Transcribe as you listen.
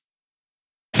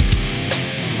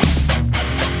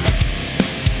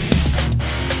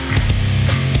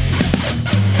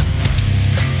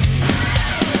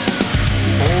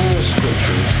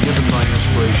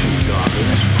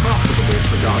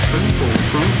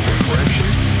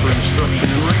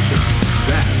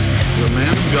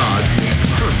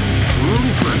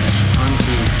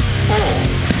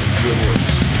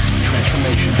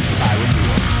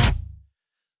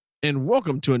and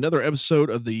welcome to another episode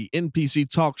of the NPC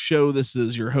Talk Show. This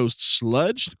is your host,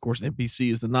 Sludge. Of course, NPC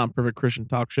is the non-perfect Christian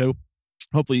talk show.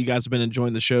 Hopefully, you guys have been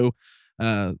enjoying the show,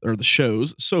 or the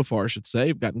shows so far, I should say.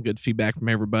 I've gotten good feedback from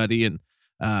everybody and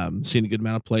seen a good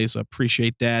amount of play, so I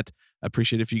appreciate that. I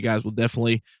appreciate if you guys will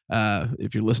definitely,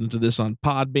 if you're listening to this on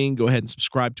Podbean, go ahead and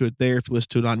subscribe to it there. If you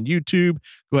listen to it on YouTube,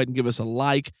 go ahead and give us a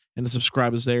like and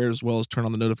subscribe us there, as well as turn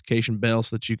on the notification bell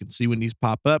so that you can see when these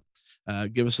pop up.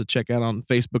 Give us a check out on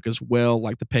Facebook as well,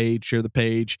 like the page, share the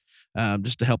page,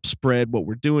 just to help spread what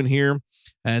we're doing here.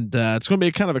 And it's going to be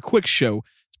a kind of a quick show.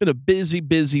 It's been a busy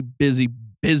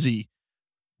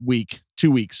week,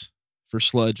 2 weeks for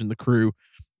Sludge and the crew.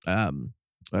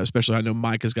 Especially, I know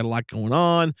Micah's got a lot going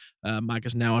on.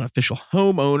 Micah's now an official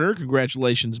homeowner.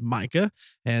 Congratulations, Micah,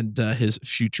 and his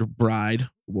future bride.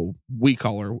 Well, we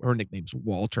call her nickname's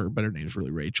Walter, but her name's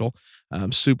really Rachel.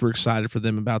 I'm super excited for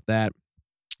them about that.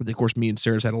 Of course, me and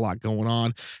Sarah's had a lot going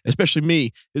on, especially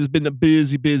me. It has been a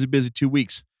busy 2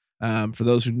 weeks. For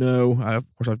those who know, of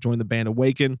course, I've joined the band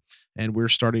Awaken, and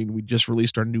we just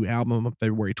released our new album on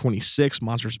February 26th,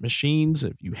 Monsters Machines.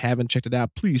 If you haven't checked it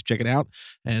out, please check it out,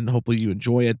 and hopefully you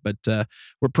enjoy it. But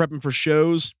we're prepping for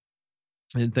shows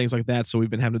and things like that, so we've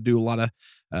been having to do a lot of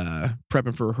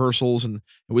prepping for rehearsals, and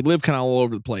we live kind of all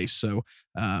over the place. So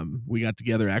we got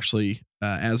together, actually,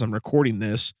 as I'm recording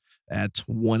this, at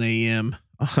 1 a.m.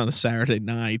 on a Saturday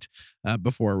night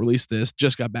before I released this.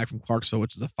 Just got back from Clarksville,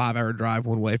 which is a 5-hour drive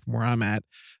one way from where I'm at,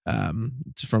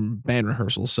 from band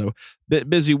rehearsals. So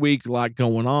busy week, a lot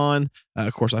going on.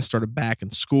 Of course, I started back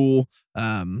in school.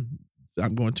 I'm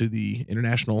going to the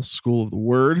International School of the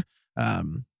Word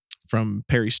from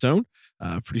Perry Stone.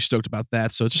 Pretty stoked about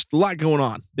that. So just a lot going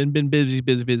on. Been busy. So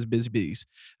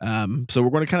we're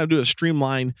going to kind of do a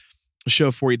streamline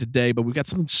show for you today, but we've got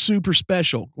something super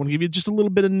special. I want to give you just a little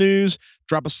bit of news,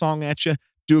 drop a song at you,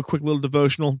 do a quick little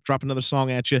devotional, drop another song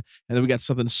at you, and then we got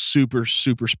something super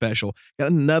special.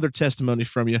 Got another testimony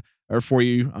from you, or for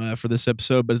you, for this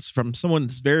episode, but it's from someone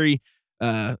that's very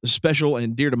special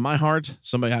and dear to my heart,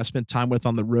 somebody I spent time with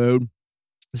on the road.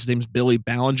 His name's Billy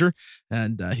Ballinger,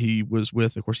 and he was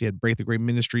with, of course, he had Break the Great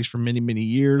Ministries for many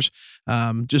years.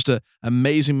 Just an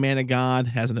amazing man of God,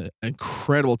 has an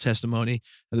incredible testimony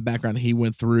of the background he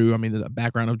went through. I mean, the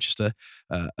background of just a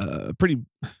pretty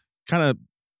kind of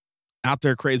out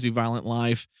there, crazy, violent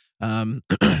life. And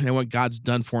what God's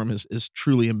done for him is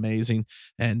truly amazing.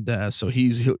 And so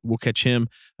we'll catch him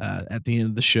at the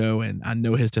end of the show, and I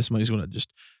know his testimony is going to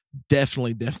just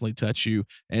definitely touch you.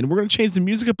 And we're going to change the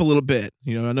music up a little bit.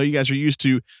 You know, I know you guys are used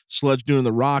to Sludge doing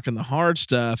the rock and the hard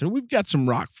stuff, and we've got some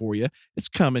rock for you. It's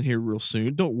coming here real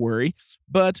soon, don't worry.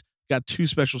 But got 2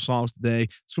 special songs today.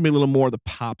 It's going to be a little more of the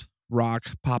pop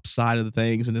side of the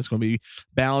things, and it's going to be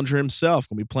Ballinger himself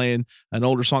going to be playing an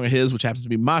older song of his, which happens to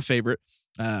be my favorite.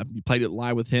 You played it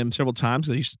live with him several times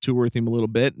because I used to tour with him a little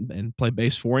bit and play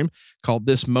bass for him, called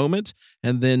This Moment.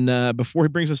 And then before he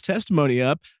brings his testimony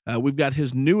up, we've got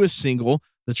his newest single,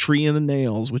 The Tree and the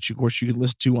Nails, which of course you can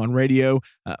listen to on radio.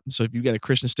 So if you've got a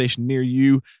Christian station near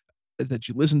you that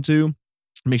you listen to,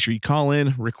 make sure you call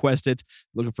in, request it.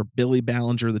 Looking for Billy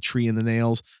Ballinger, The Tree and the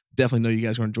Nails. Definitely know you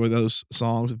guys are going to enjoy those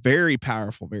songs. Very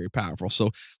powerful.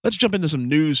 So let's jump into some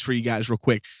news for you guys real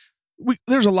quick.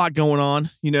 There's a lot going on,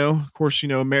 you know. Of course, you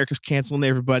know, America's canceling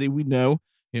everybody. We know,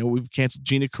 you know, we've canceled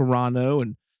Gina Carano,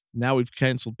 and now we've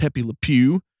canceled Pepe Le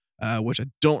Pew, which I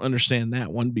don't understand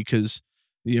that one because,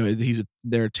 you know,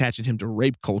 they're attaching him to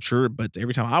rape culture. But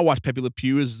every time I watch Pepe Le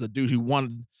Pew, is a dude who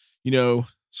wanted, you know,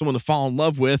 someone to fall in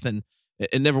love with, and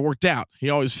it never worked out.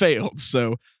 He always failed.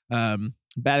 So,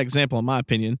 bad example in my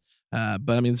opinion.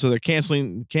 But I mean, so they're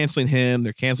canceling him.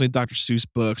 They're canceling Dr. Seuss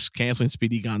books, canceling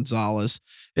Speedy Gonzalez.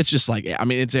 It's just like, I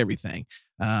mean, it's everything.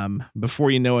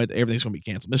 Before you know it, everything's going to be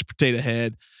canceled. Mr. Potato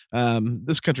Head.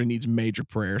 This country needs major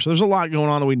prayer. So there's a lot going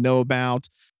on that we know about,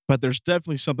 but there's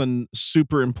definitely something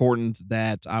super important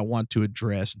that I want to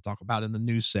address and talk about in the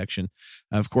news section.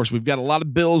 Of course, we've got a lot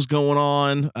of bills going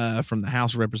on from the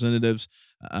House of Representatives.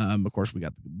 Of course, we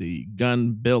got the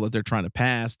gun bill that they're trying to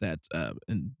pass that,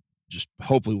 and just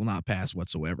hopefully will not pass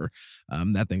whatsoever.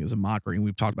 That thing is a mockery, and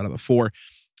we've talked about it before.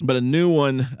 But a new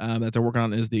one that they're working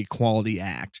on is the Equality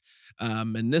Act.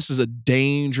 And this is a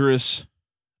dangerous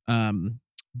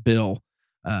bill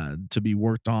to be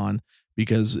worked on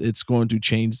because it's going to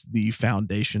change the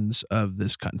foundations of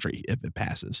this country if it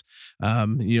passes.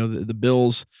 You know, the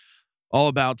bill's all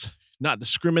about not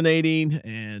discriminating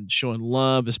and showing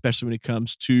love, especially when it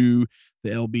comes to the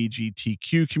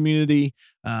LGBTQ community.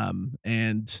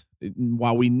 And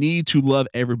while we need to love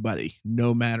everybody,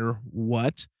 no matter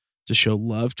what, to show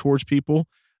love towards people,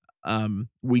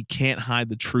 we can't hide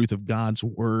the truth of God's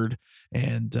word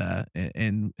and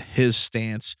His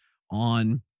stance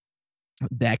on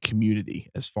that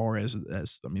community as far as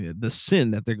I mean the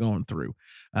sin that they're going through.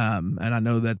 And I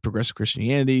know that progressive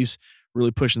Christianity's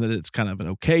really pushing that it's kind of an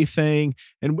okay thing,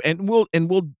 and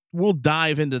we'll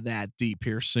dive into that deep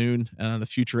here soon on a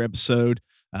future episode,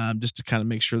 just to kind of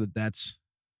make sure that that's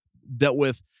dealt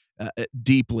with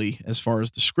deeply as far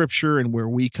as the scripture and where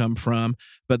we come from.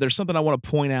 But there's something I want to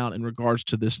point out in regards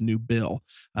to this new bill,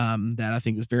 that I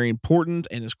think is very important.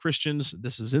 And as Christians,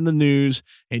 this is in the news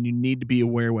and you need to be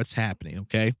aware of what's happening.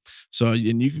 Okay. So,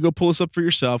 and you can go pull this up for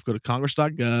yourself, go to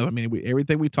congress.gov. I mean,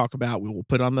 everything we talk about, we will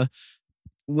put on the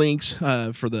links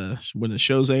for when the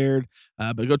show's aired,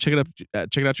 but go check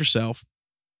it out yourself.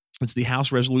 It's the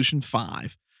House Resolution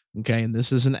 5. Okay. And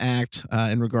this is an act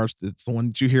in regards to, it's the one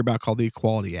that you hear about called the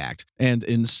Equality Act. And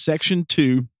in Section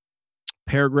 2,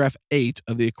 Paragraph 8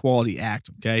 of the Equality Act,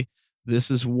 okay,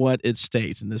 this is what it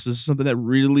states. And this is something that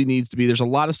really needs to be, there's a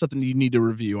lot of stuff that you need to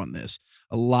review on this,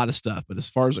 a lot of stuff. But as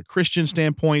far as a Christian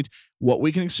standpoint, what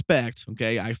we can expect,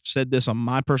 okay, I've said this on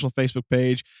my personal Facebook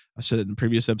page, I've said it in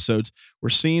previous episodes, we're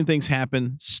seeing things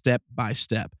happen step by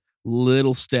step.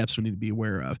 Little steps we need to be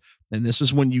aware of. And this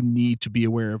is when you need to be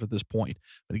aware of at this point.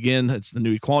 But again, it's the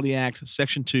new Equality Act,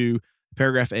 Section 2,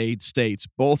 Paragraph 8 states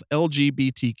both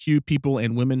LGBTQ people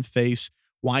and women face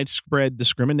widespread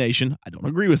discrimination. I don't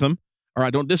agree with them, or I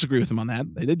don't disagree with them on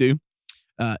that. They do.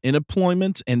 In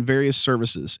employment and various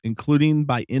services, including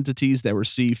by entities that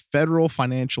receive federal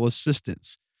financial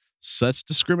assistance. Such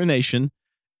discrimination,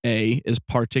 A, is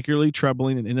particularly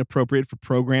troubling and inappropriate for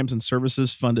programs and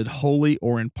services funded wholly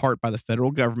or in part by the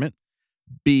federal government.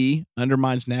 B,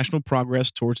 undermines national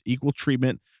progress towards equal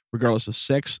treatment regardless of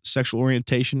sex, sexual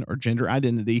orientation, or gender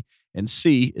identity. And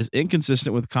C, is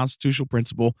inconsistent with the constitutional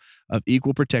principle of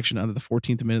equal protection under the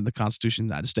 14th Amendment of the Constitution of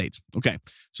the United States. Okay,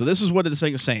 so this is what it is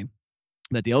saying.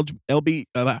 That the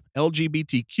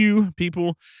LGBTQ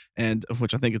people, and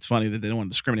which I think it's funny that they don't want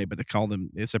to discriminate, but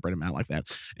they separate them out like that.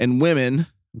 And women,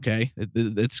 okay,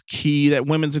 it's key that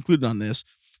women's included on this,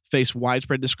 face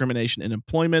widespread discrimination in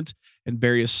employment and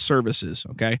various services.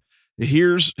 Okay,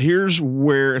 here's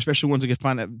where, especially ones that get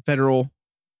federal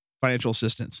financial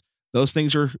assistance, those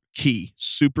things are key,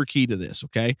 super key to this.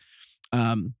 Okay,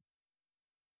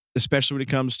 especially when it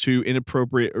comes to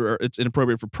it's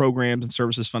inappropriate for programs and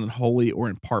services funded wholly or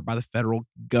in part by the federal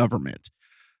government.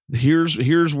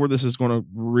 Here's where this is going to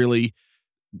really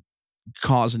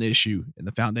cause an issue in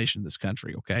the foundation of this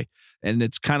country. Okay, and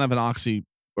it's kind of an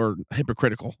or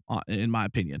hypocritical, in my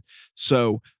opinion.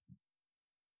 So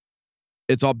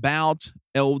it's about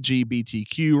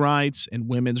LGBTQ rights and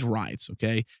women's rights,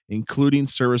 okay, including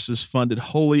services funded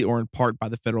wholly or in part by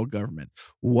the federal government.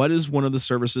 What is one of the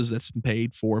services that's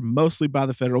paid for mostly by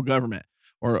the federal government,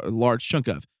 or a large chunk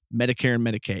of? Medicare and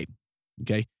Medicaid,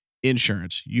 okay?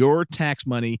 Insurance. Your tax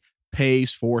money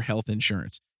pays for health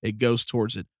insurance. It goes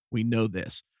towards it. We know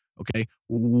this, okay?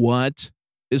 What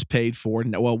is paid for?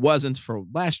 Well, it wasn't for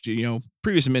last year,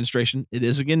 previous administration. It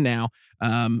is again now.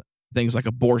 Things like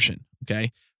abortion,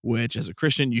 okay, which as a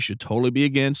Christian, you should totally be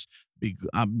against.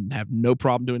 I have no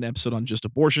problem doing an episode on just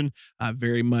abortion. I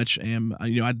very much am,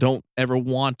 I don't ever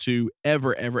want to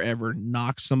ever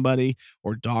knock somebody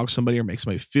or dog somebody or make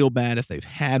somebody feel bad if they've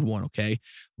had one, okay?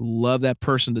 Love that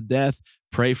person to death.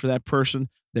 Pray for that person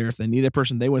there. If they need that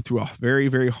person, they went through a very,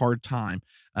 very hard time.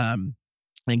 And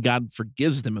God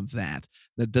forgives them of that.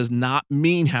 That does not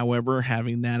mean, however,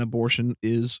 having that abortion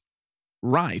is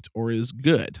right or is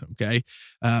good. Okay.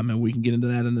 And we can get into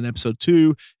that in an episode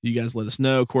 2. You guys let us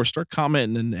know. Of course, start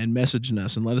commenting and messaging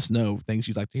us and let us know things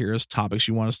you'd like to hear us, topics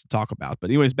you want us to talk about. But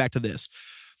anyways, back to this.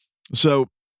 So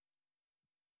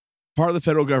part of the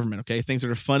federal government, okay, things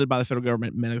that are funded by the federal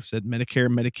government, Medicare,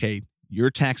 Medicaid, your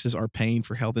taxes are paying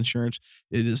for health insurance.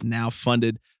 It is now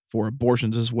funded for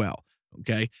abortions as well.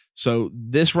 Okay. So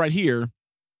this right here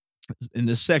in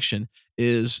this section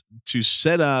is to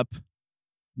set up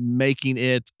making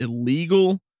it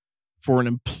illegal for an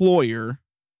employer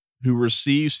who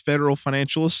receives federal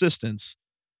financial assistance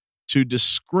to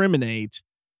discriminate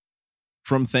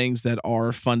from things that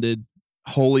are funded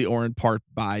wholly or in part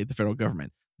by the federal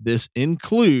government. This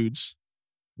includes,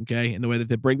 okay, in the way that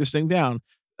they break this thing down,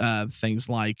 things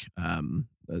like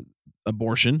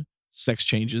abortion, sex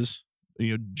changes,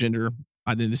 gender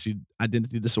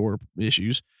identity disorder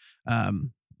issues,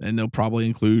 and they'll probably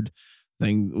include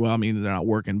thing. Well, I mean, they're not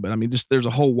working, but I mean, just there's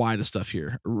a whole wide of stuff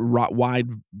here, wide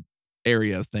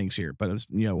area of things here. But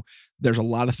there's a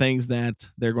lot of things that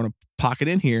they're going to pocket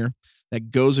in here that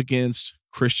goes against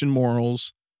Christian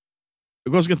morals.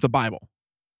 It goes against the Bible,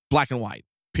 black and white,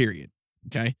 period.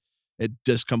 Okay. It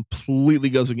just completely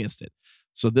goes against it.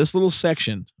 So this little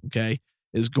section, okay,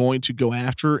 is going to go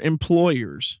after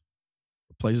employers,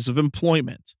 places of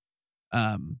employment,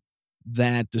 um,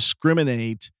 that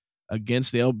discriminate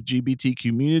against the LGBT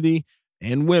community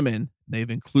and women. They've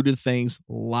included things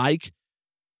like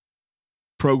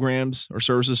programs or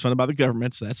services funded by the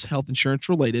government. So that's health insurance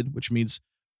related, which means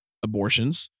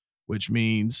abortions, which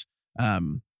means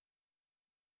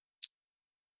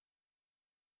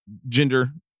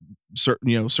gender,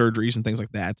 surgeries and things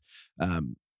like that.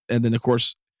 And then, of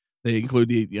course, they include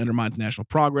the undermine national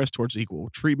progress towards equal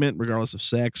treatment, regardless of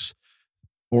sex,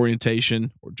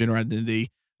 orientation, or gender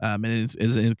identity, and it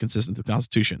is inconsistent with the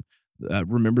Constitution.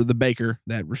 Remember the baker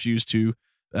that refused to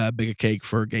bake a cake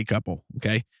for a gay couple.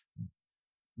 Okay,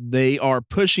 they are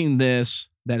pushing this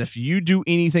that if you do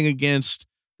anything against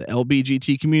the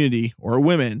LGBT community or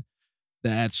women,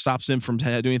 that stops them from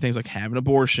doing things like having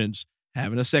abortions,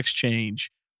 having a sex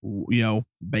change,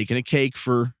 baking a cake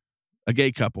for a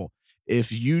gay couple.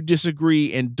 If you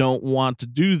disagree and don't want to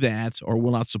do that or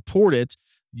will not support it,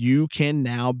 you can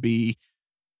now be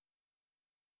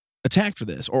attacked for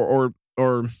this or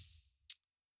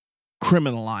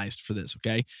criminalized for this.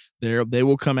 Okay, they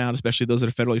will come out, especially those that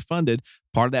are federally funded.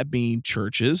 Part of that being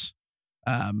churches,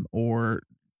 or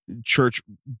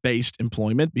church-based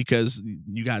employment, because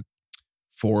you got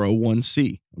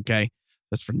 401c. Okay,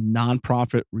 that's for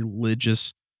nonprofit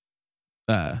religious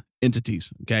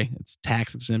entities. Okay, it's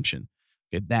tax exemption.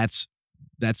 Okay, that's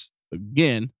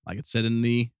again, like it said in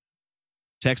the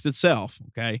text itself.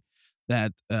 Okay,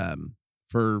 that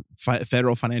for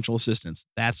federal financial assistance,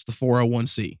 that's the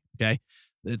 401c. Okay,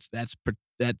 that's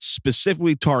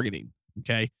specifically targeting,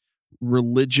 okay,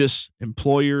 religious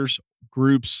employers,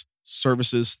 groups,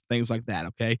 services, things like that.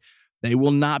 Okay, they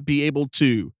will not be able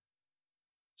to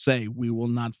say we will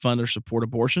not fund or support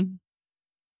abortion,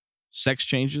 sex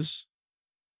changes,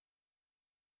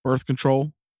 birth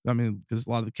control. I mean, because a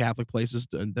lot of the Catholic places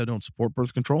that don't support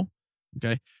birth control.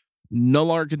 Okay, no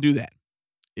longer can do that.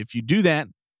 If you do that,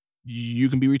 you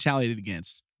can be retaliated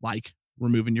against, like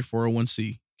removing your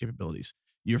 401c capabilities,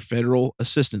 your federal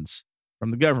assistance from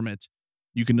the government.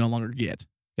 You can no longer get.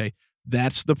 Okay,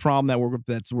 that's the problem that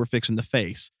we're fixing to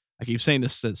face. I keep saying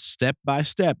this, step by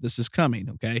step. This is coming.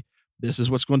 Okay, this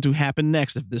is what's going to happen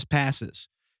next if this passes.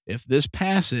 If this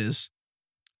passes,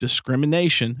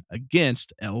 discrimination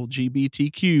against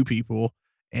LGBTQ people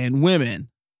and women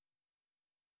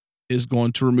is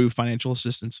going to remove financial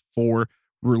assistance for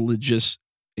religious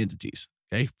entities,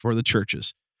 okay, for the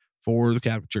churches, for the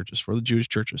Catholic churches, for the Jewish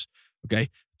churches, okay.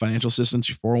 Financial assistance,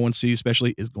 your 401c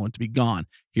especially, is going to be gone.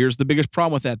 Here's the biggest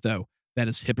problem with that, though. That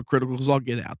is hypocritical as all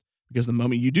get out, because the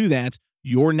moment you do that,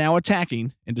 you're now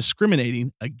attacking and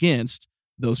discriminating against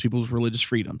those people's religious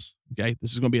freedoms, okay.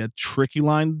 This is going to be a tricky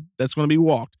line that's going to be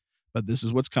walked, but this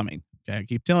is what's coming, okay. I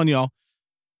keep telling y'all,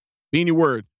 be in your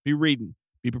word, be reading,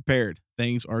 be prepared.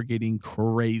 Things are getting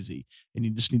crazy, and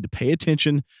you just need to pay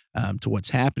attention to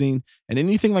what's happening. And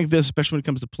anything like this, especially when it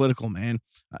comes to political, man,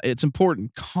 it's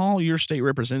important. Call your state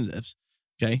representatives,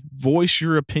 okay? Voice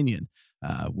your opinion.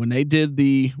 When they did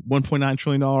the $1.9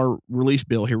 trillion relief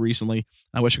bill here recently,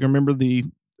 I wish I could remember the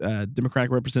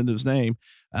Democratic representative's name,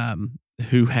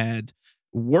 who had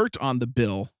worked on the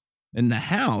bill in the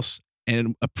House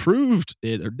and approved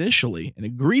it initially and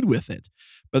agreed with it.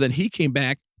 But then he came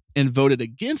back and voted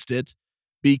against it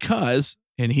because,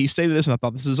 and he stated this, and I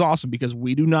thought this is awesome, because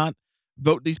we do not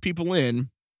vote these people in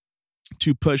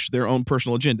to push their own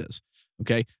personal agendas.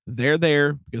 Okay. They're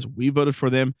there because we voted for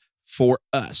them for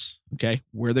us. Okay.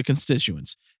 We're the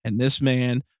constituents. And this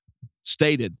man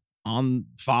stated on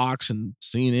Fox and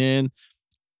CNN,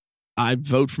 I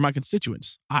vote for my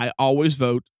constituents. I always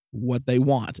vote what they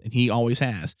want, and he always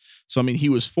has. So, I mean, he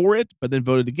was for it, but then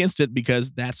voted against it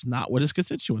because that's not what his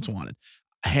constituents wanted.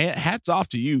 Hats off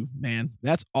to you, man.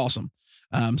 That's awesome.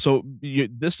 So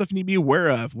this stuff you need to be aware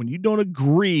of when you don't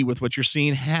agree with what you're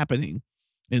seeing happening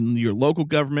in your local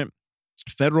government,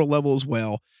 federal level as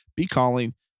well. Be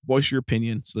calling, voice your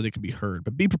opinion so that it can be heard,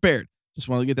 but be prepared. Just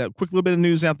want to get that quick little bit of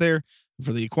news out there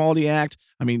for the Equality Act.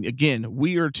 I mean, again,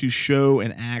 we are to show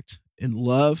and act in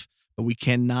love, but we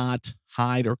cannot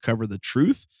hide or cover the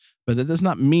truth. But that does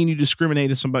not mean you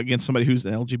discriminate against somebody who's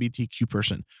an LGBTQ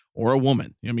person or a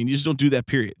woman. I mean, you just don't do that,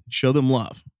 period. Show them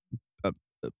love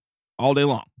all day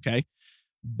long, okay?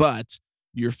 But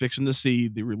you're fixing to see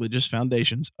the religious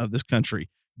foundations of this country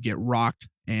get rocked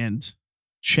and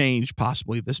changed,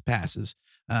 possibly, if this passes,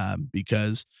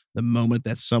 because the moment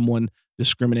that someone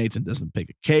discriminates and doesn't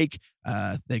bake a cake,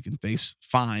 they can face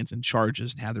fines and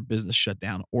charges and have their business shut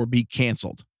down or be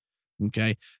canceled.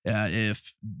 Okay.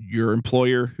 If your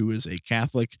employer, who is a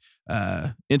Catholic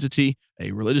entity,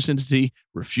 a religious entity,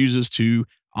 refuses to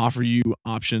offer you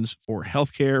options for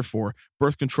healthcare, for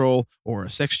birth control, or a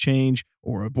sex change,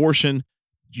 or abortion,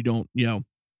 you don't,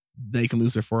 they can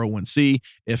lose their 401c,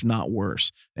 if not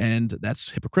worse. And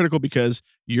that's hypocritical because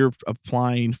you're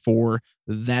applying for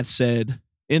that said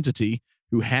entity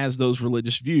who has those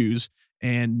religious views.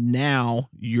 And now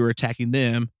you're attacking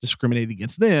them, discriminating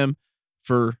against them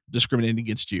for discriminating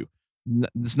against you.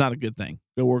 It's not a good thing.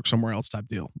 Go work somewhere else type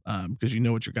deal, because you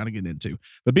know what you're going to get into.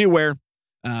 But be aware.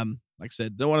 Like I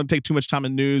said, don't want to take too much time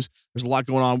in news. There's a lot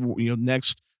going on.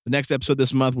 The next episode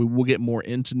this month, we will get more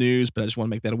into news, but I just want to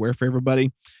make that aware for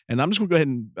everybody. And I'm just going to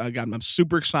go ahead and I'm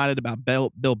super excited about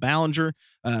Bill Ballinger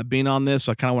being on this.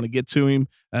 So I kind of want to get to him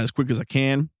as quick as I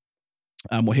can.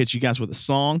 We'll hit you guys with a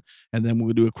song, and then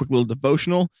we'll do a quick little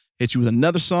devotional, hit you with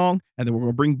another song, and then we're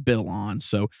going to bring Bill on.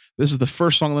 So this is the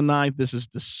first song of the night. This is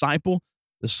Disciple.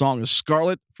 The song is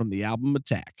Scarlet from the album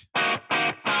Attack.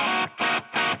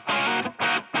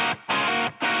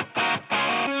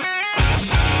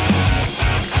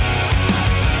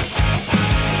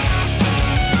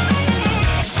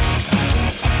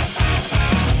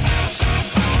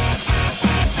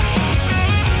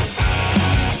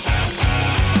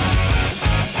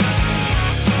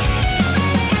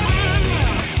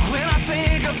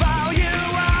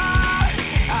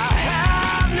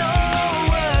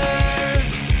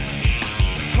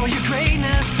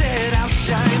 Greatness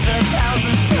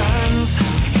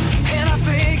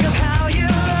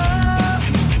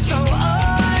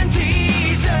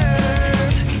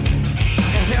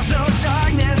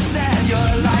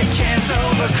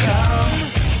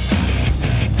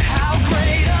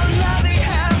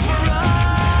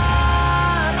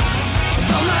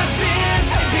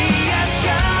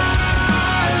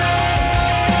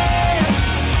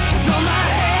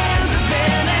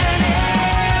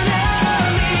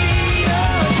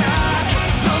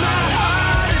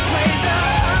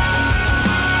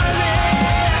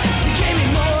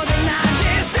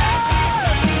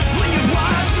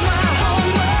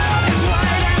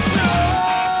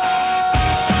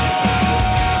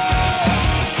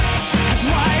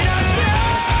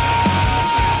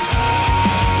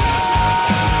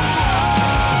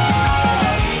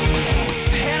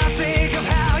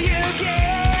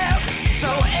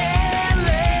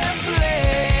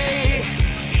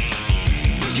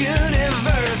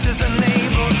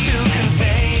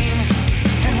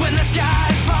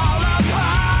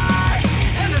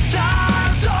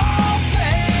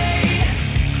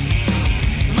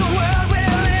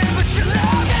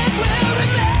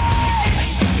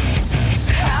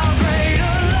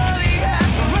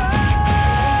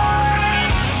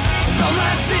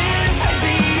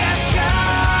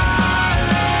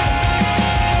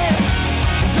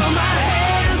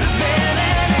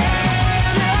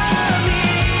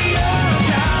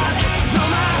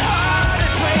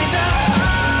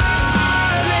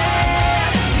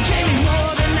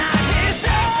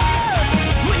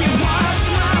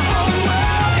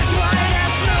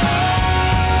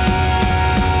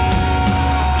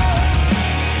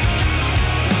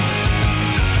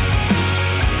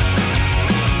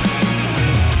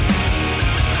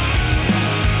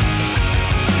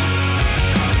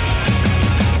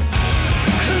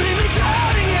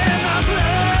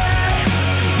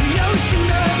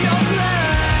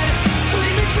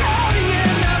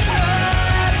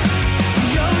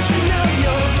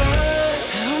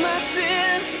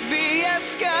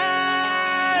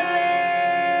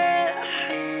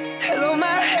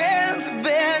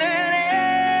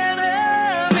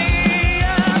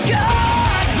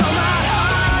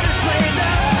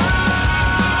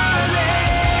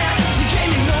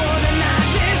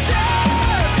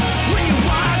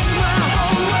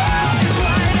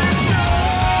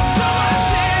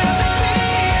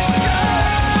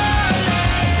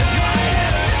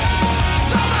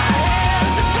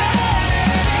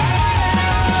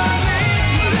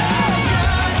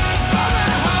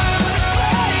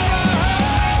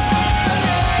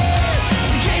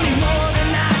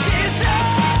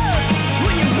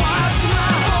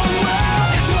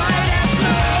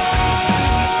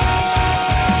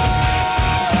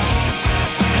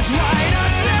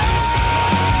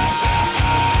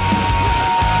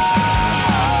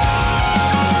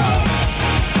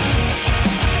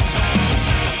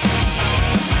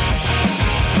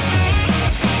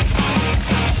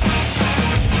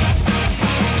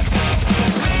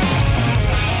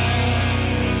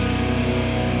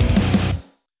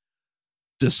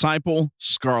Disciple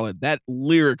Scarlet. That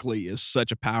lyrically is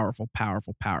such a powerful,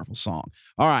 powerful, powerful song.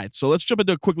 All right, so let's jump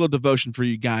into a quick little devotion for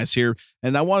you guys here.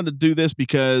 And I wanted to do this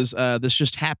because this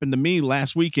just happened to me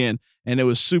last weekend, and it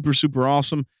was super, super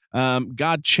awesome.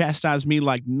 God chastised me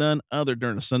like none other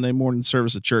during a Sunday morning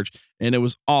service at church, and it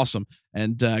was awesome.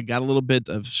 And got a little bit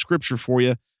of scripture for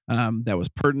you that was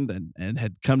pertinent and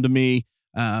had come to me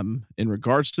in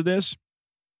regards to this.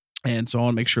 And so I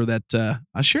want to make sure that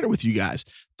I shared it with you guys.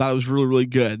 Thought it was really, really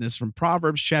good. And it's from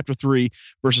Proverbs chapter 3,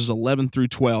 verses 11 through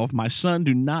 12. My son,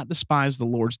 do not despise the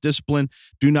Lord's discipline.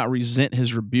 Do not resent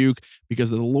his rebuke,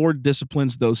 because the Lord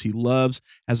disciplines those he loves.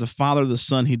 As a father, the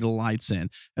son he delights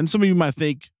in. And some of you might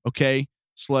think, okay,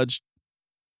 Sludge,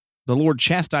 the Lord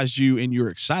chastised you and you're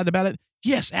excited about it.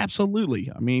 Yes, absolutely.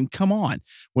 I mean, come on.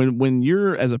 When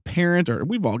you're as a parent, or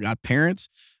we've all got parents,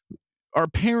 our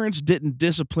parents didn't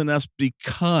discipline us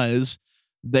because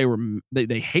they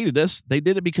hated us. They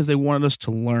did it because they wanted us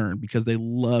to learn, because they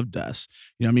loved us.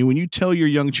 You know, I mean, when you tell your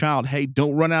young child, hey,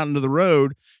 don't run out into the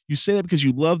road, you say that because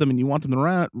you love them and you want them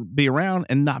to be around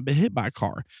and not be hit by a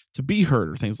car, to be hurt,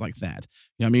 or things like that.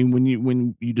 You know, I mean,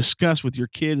 when you discuss with your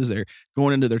kid as they're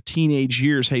going into their teenage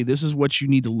years, hey, this is what you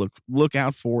need to look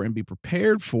out for and be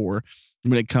prepared for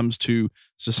when it comes to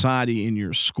society in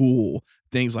your school,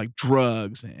 things like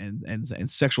drugs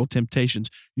and sexual temptations.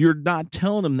 You're not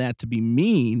telling them that to be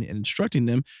mean and instructing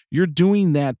them. You're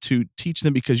doing that to teach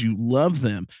them because you love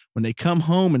them. When they come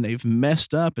home and they've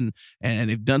messed up and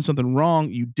they've done something wrong,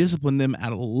 you discipline them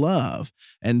out of love.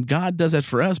 And God does that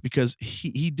for us because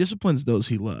he disciplines those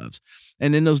he loves.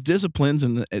 And in those disciplines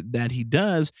that he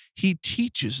does, he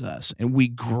teaches us and we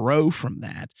grow from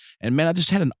that. And man, I just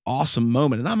had an awesome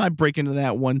moment, and I might break into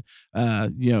that one,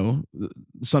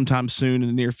 sometime soon in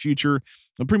the near future.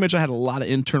 And pretty much I had a lot of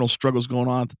internal struggles going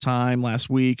on at the time last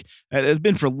week. It's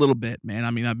been for a little bit, man.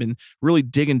 I mean, I've been really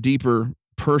digging deeper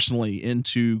personally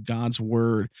into God's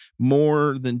word,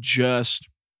 more than just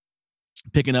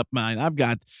picking up mine. I've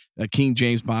got a King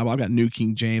James Bible. I've got New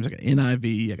King James. I got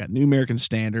NIV. I got New American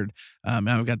Standard.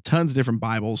 I've got tons of different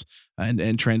Bibles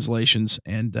and translations.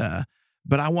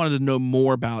 But I wanted to know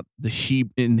more about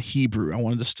in Hebrew. I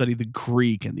wanted to study the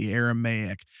Greek and the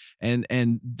Aramaic. And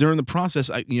during the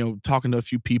process, talking to a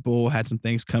few people, had some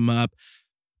things come up.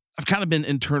 I've kind of been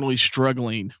internally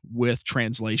struggling with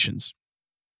translations.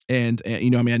 And I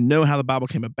know how the Bible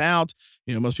came about.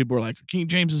 Most people were like, King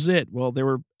James is it. Well, there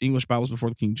were English Bibles before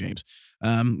the King James.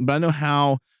 But I know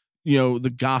how,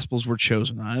 the Gospels were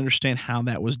chosen. I understand how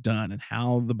that was done and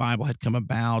how the Bible had come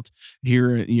about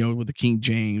here, with the King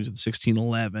James, the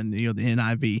 1611, the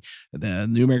NIV, the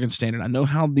New American Standard. I know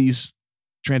how these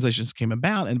translations came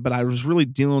about, but I was really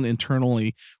dealing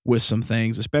internally with some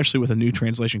things, especially with a new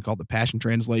translation called the Passion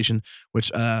Translation, which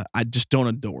I just don't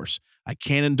endorse. I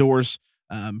can't endorse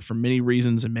for many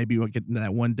reasons, and maybe we'll get into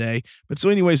that one day. But so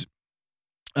anyways,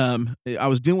 I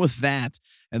was dealing with that,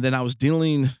 and then I was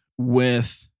dealing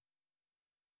with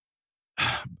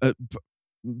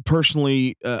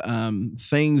personally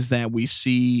things that we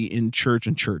see in church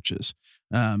and churches.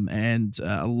 And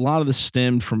a lot of this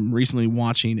stemmed from recently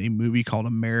watching a movie called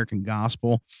American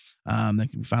Gospel that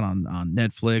can be found on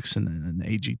Netflix and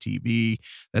AGTV,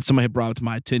 that somebody had brought to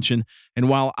my attention. And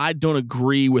while I don't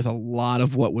agree with a lot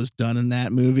of what was done in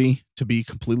that movie, to be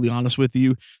completely honest with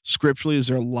you, scripturally, is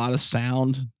there a lot of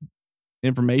sound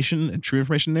information and true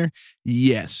information there?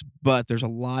 Yes, but there's a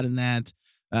lot in that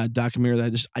documentary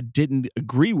that I didn't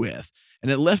agree with.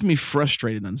 And it left me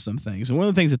frustrated on some things. And one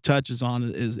of the things it touches on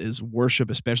is worship,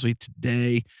 especially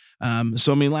today.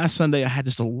 Last Sunday I had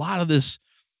just a lot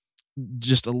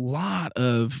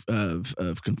of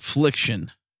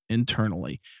confliction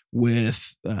internally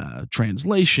with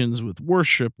translations, with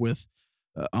worship, with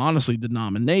honestly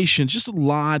denominations, just a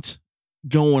lot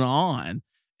going on.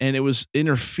 And it was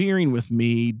interfering with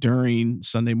me during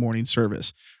Sunday morning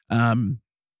service.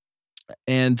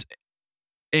 And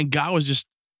God was just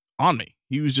on me.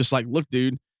 He was just like, look,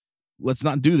 dude, let's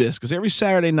not do this. Because every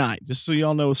Saturday night, just so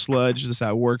y'all know with Sludge, this is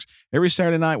how it works. Every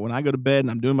Saturday night when I go to bed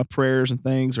and I'm doing my prayers and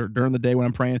things, or during the day when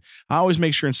I'm praying, I always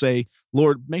make sure and say,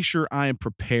 Lord, make sure I am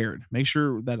prepared. Make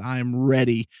sure that I am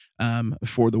ready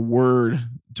for the word,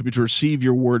 to receive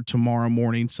your word tomorrow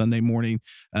morning, Sunday morning,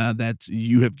 that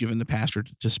you have given the pastor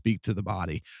to speak to the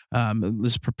body.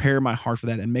 Let's prepare my heart for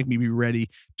that and make me be ready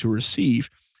to receive.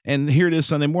 And here it is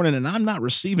Sunday morning, and I'm not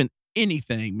receiving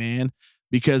anything, man,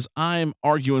 because I'm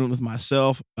arguing with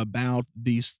myself about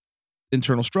these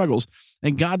internal struggles.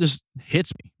 And God just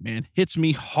hits me, man, hits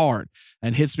me hard,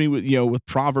 and hits me with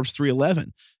Proverbs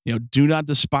 3:11. Do not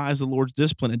despise the Lord's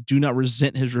discipline, and do not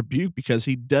resent his rebuke, because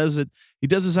he does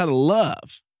this out of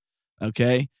love.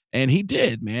 Okay. And he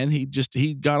did, man.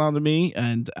 He got onto me,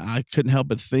 and I couldn't help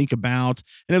but think about,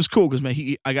 and it was cool because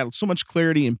man, I got so much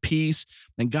clarity and peace,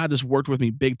 and God just worked with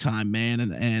me big time, man.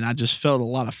 And I just felt a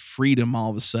lot of freedom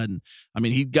all of a sudden. I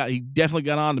mean, he definitely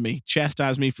got onto me,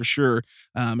 chastised me for sure.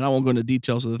 And I won't go into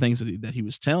details of the things that he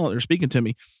was telling or speaking to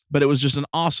me, but it was just an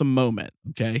awesome moment.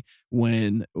 Okay,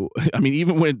 when I mean,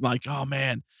 even when like, oh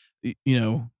man, you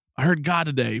know, I heard God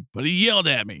today, but he yelled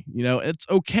at me. You know, it's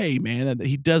okay, man. And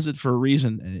he does it for a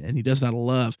reason, and he does it out of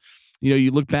love. You know, you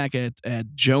look back at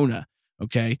Jonah.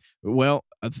 Okay, well,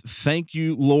 thank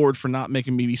you, Lord, for not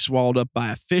making me be swallowed up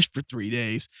by a fish for 3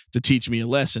 days to teach me a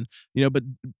lesson. You know, but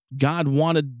God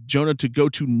wanted Jonah to go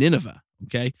to Nineveh.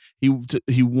 Okay,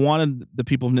 he wanted the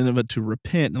people of Nineveh to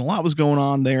repent, and a lot was going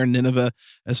on there in Nineveh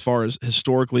as far as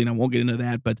historically, and I won't get into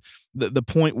that. But the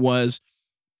point was,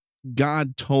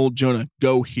 God told Jonah,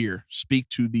 go here, speak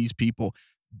to these people.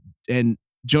 And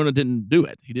Jonah didn't do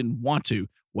it. He didn't want to.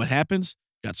 What happens?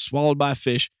 Got swallowed by a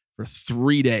fish for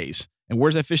 3 days. And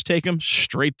where's that fish take him?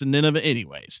 Straight to Nineveh,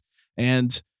 anyways.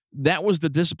 And that was the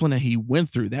discipline that he went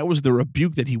through. That was the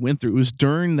rebuke that he went through. It was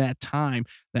during that time,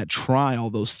 that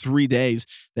trial, those 3 days,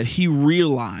 that he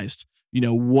realized, you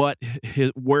know,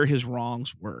 where his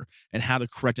wrongs were and how to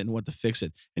correct it and what to fix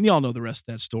it. And y'all know the rest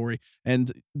of that story.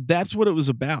 And that's what it was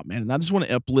about, man. And I just want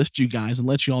to uplift you guys and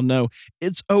let you all know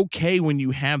it's okay when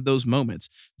you have those moments.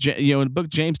 You know, in the book,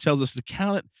 James tells us to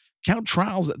count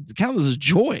it as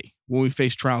joy when we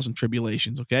face trials and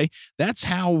tribulations. Okay. That's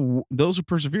how those who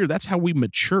persevere, that's how we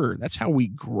mature. That's how we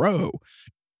grow.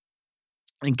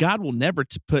 And God will never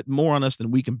put more on us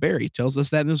than we can bear. He tells us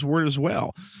that in his word as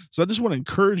well. So I just want to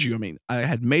encourage you. I mean, I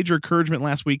had major encouragement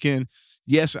last weekend.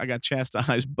 Yes, I got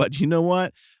chastised, but you know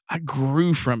what? I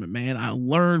grew from it, man. I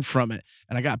learned from it,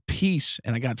 and I got peace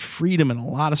and I got freedom and a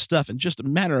lot of stuff in just a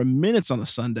matter of minutes on a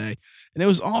Sunday. And it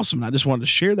was awesome. And I just wanted to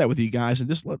share that with you guys and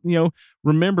just let you know,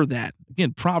 remember that.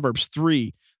 Again, Proverbs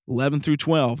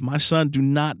 3:11-12. My son, do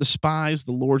not despise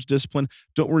the Lord's discipline.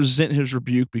 Don't resent his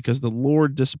rebuke, because the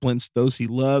Lord disciplines those he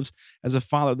loves. As a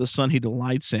father, the son he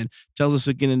delights in. Tells us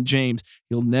again in James,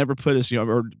 he'll never put us,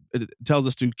 or it tells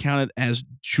us to count it as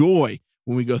joy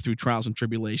when we go through trials and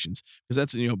tribulations, because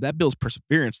that's, that builds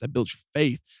perseverance, that builds your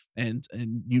faith. And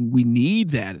we need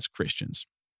that as Christians.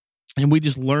 And we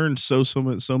just learned so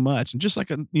much. And just like,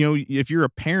 if you're a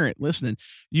parent listening,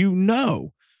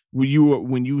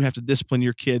 when you have to discipline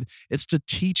your kid, it's to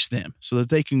teach them so that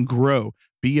they can grow,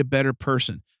 be a better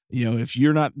person. If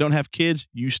don't have kids,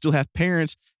 you still have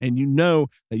parents, and you know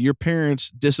that your parents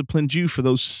disciplined you for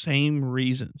those same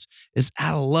reasons. It's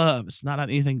out of love. It's not out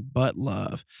of anything but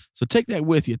love. So take that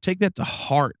with you. Take that to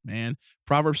heart, man.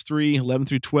 Proverbs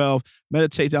 3:11-12.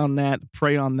 Meditate on that,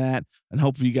 pray on that, and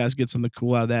hopefully you guys get something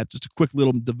cool out of that. Just a quick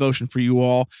little devotion for you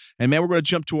all. And man, we're going to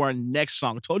jump to our next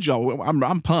song. I told y'all,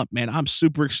 I'm pumped, man. I'm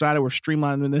super excited. We're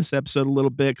streamlining this episode a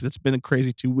little bit because it's been a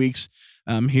crazy 2 weeks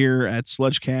here at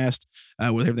Sludgecast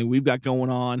with everything we've got going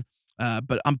on.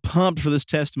 But I'm pumped for this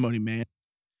testimony, man.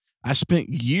 I spent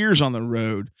years on the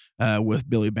road with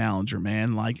Billy Ballinger,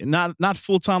 man. Like not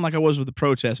full time like I was with the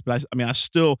protest, but I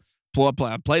still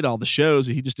I played all the shows.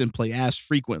 He just didn't play as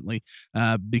frequently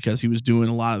because he was doing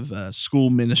a lot of school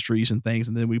ministries and things.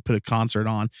 And then we put a concert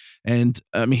on. And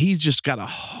he's just got a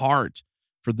heart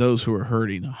for those who are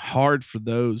hurting, a heart for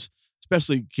those,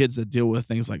 especially kids that deal with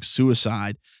things like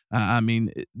suicide.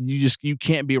 You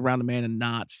can't be around a man and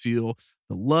not feel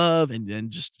the love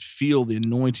and just feel the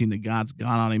anointing that God's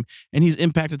got on him. And he's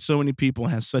impacted so many people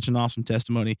and has such an awesome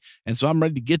testimony. And so I'm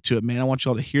ready to get to it, man. I want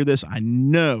y'all to hear this. I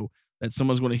know that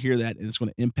someone's going to hear that and it's going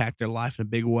to impact their life in a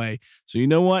big way. So you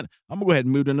know what? I'm going to go ahead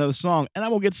and move to another song, and I'm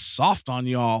going to get soft on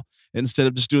y'all instead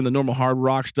of just doing the normal hard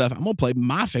rock stuff. I'm going to play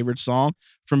my favorite song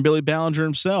from Billy Ballinger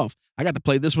himself. I got to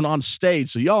play this one on stage.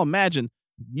 So y'all imagine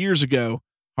years ago,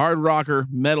 hard rocker,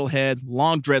 metalhead,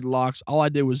 long dreadlocks. All I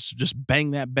did was just bang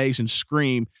that bass and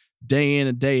scream day in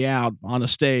and day out on a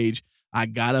stage. I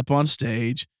got up on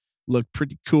stage, looked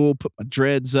pretty cool, put my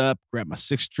dreads up, grabbed my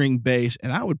 6-string bass,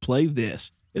 and I would play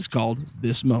this. It's called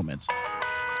This Moment.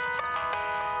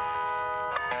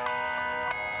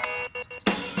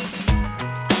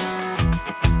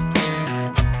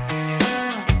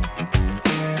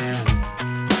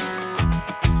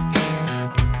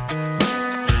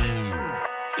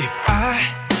 If I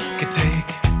could take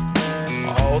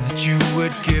all that you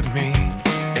would give me,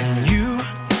 and you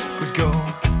would go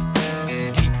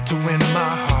deep to win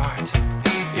my heart,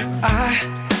 if I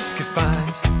could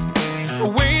find a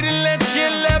way to let you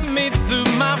love me through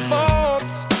my faults,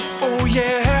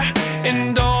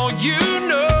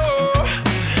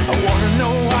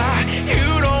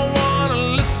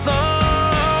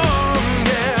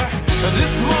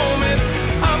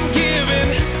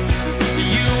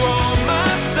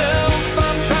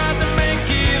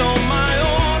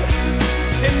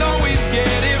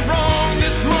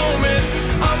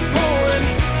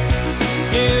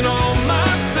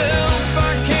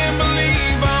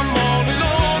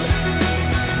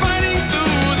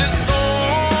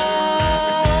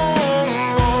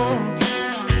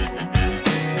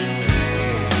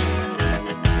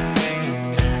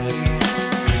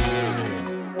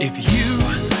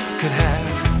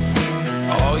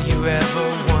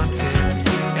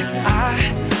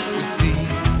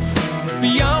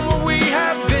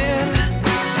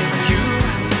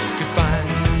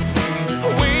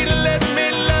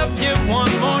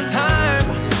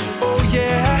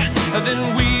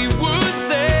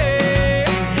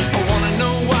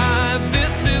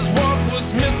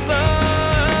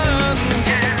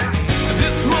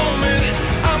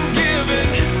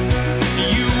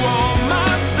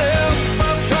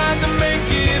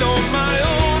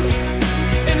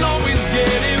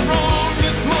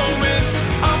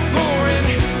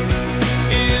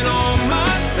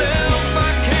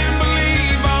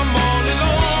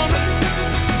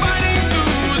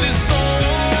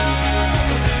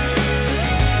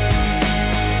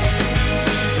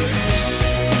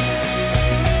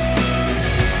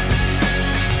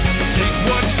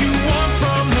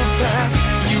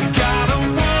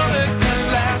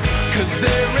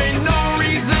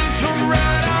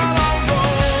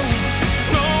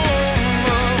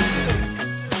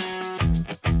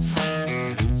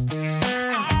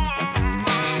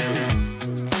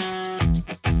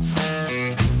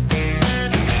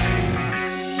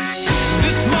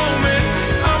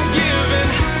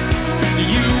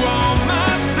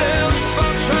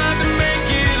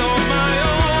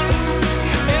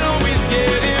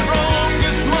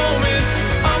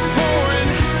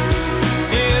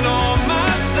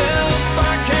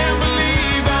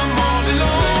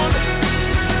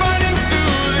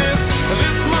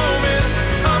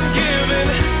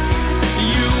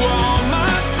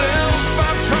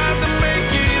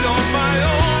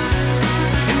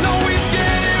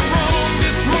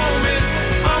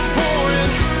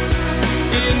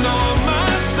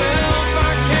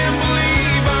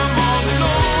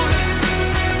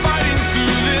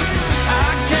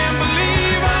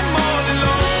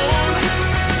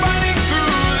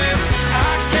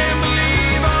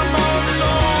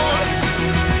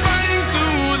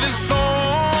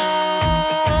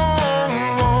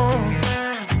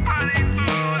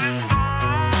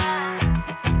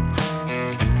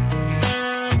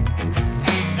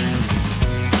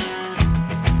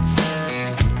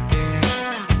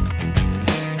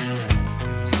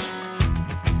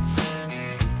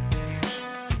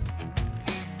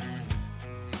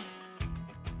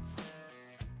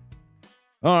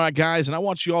 All right, guys, and I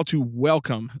want you all to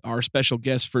welcome our special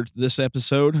guest for this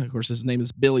episode. Of course, his name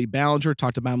is Billy Ballinger.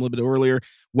 Talked about him a little bit earlier.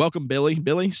 Welcome, Billy.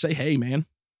 Billy, say hey, man.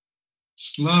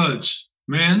 Sludge,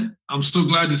 man, I'm so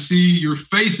glad to see your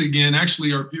face again.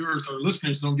 Actually, our viewers, our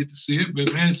listeners don't get to see it,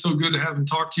 but man, it's so good to have him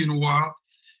talk to you in a while,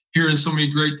 hearing so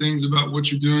many great things about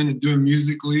what you're doing and doing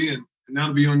musically, and now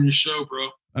to be on your show, bro.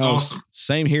 It's awesome.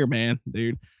 Same here, man,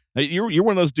 dude. You're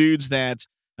one of those dudes that,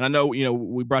 and I know,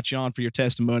 we brought you on for your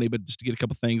testimony, but just to get a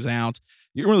couple things out,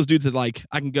 you're one of those dudes that like,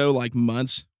 I can go like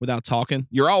months without talking.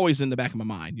 You're always in the back of my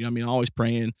mind. You know what I mean? Always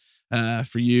praying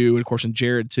for you, and of course, and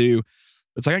Jared too.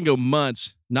 It's like I can go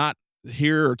months, not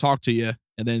hear or talk to you,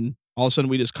 and then all of a sudden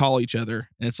we just call each other,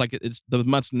 and it's like it's the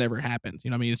months never happened.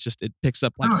 You know what I mean? It's just, it picks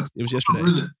up like it was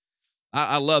yesterday.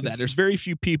 I love that. There's very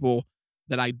few people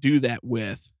that I do that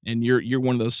with, and you're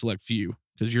one of those select few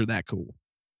because you're that cool.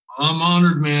 I'm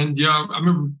honored, man. Yeah, I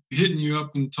remember hitting you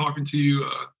up and talking to you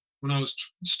when I was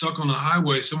stuck on the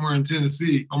highway somewhere in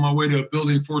Tennessee on my way to a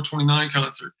Building 429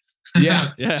 concert.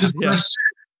 Yeah, just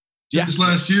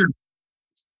last year.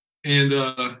 And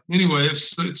anyway,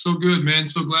 it's so good, man.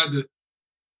 So glad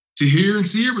to hear and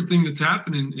see everything that's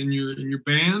happening in your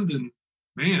band, and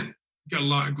man, you got a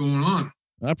lot going on.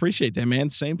 I appreciate that, man.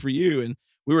 Same for you. And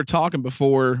we were talking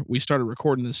before we started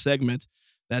recording this segment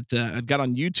that I got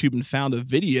on YouTube and found a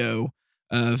video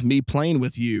of me playing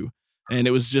with you. And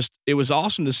it was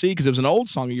awesome to see because it was an old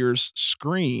song of yours,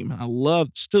 Scream.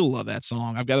 Still love that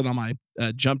song. I've got it on my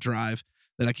jump drive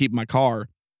that I keep in my car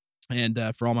and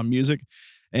for all my music.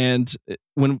 And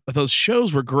when those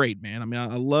shows were great, man. I mean,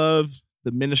 I love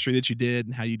the ministry that you did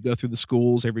and how you'd go through the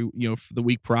schools for the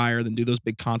week prior, then do those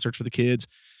big concerts for the kids.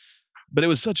 But it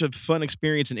was such a fun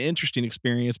experience and interesting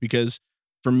experience because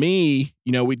for me,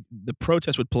 the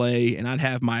protest would play and I'd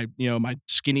have my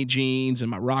skinny jeans and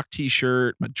my rock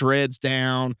t-shirt, my dreads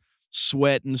down,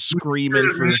 sweating, screaming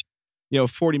for,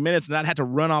 40 minutes. And I'd have to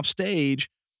run off stage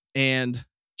and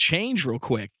change real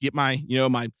quick, get my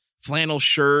flannel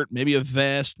shirt, maybe a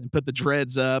vest, and put the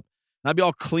dreads up. And I'd be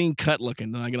all clean cut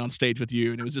looking when I get on stage with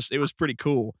you. And it was pretty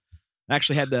cool. I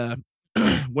actually had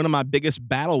one of my biggest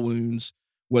battle wounds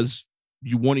was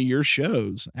one of your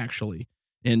shows, actually,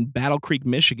 in Battle Creek,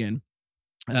 Michigan.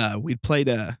 We'd played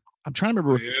I'm trying to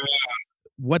remember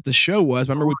what the show was.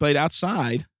 I remember we played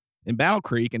outside in Battle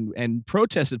Creek and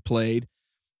Protest had played.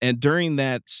 And during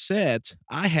that set,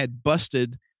 I had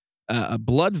busted a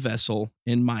blood vessel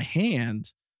in my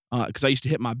hand because I used to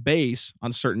hit my bass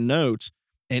on certain notes,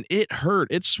 and it hurt.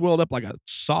 It swelled up like a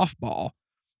softball,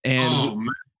 and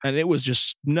it was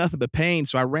just nothing but pain.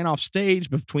 So I ran off stage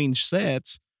between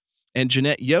sets, and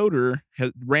Jeanette Yoder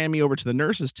ran me over to the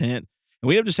nurse's tent, and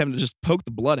we ended up just having to just poke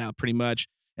the blood out pretty much.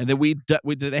 And then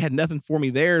they had nothing for me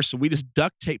there, so we just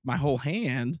duct taped my whole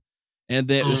hand, and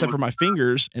then except for my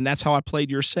fingers, and that's how I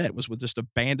played your set, was with just a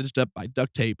bandaged up by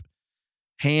duct tape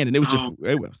hand, and it was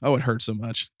it hurt so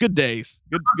much. Good days,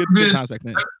 good times back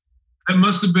then. That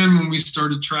must have been when we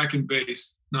started tracking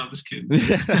bass. No, I'm just kidding.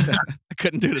 I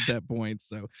couldn't do it at that point.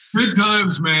 So good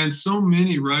times, man. So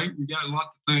many, right? We got a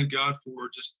lot to thank God for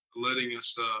just letting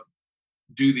us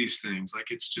do these things.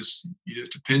 Like it's just, you have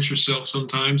to pinch yourself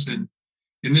sometimes, and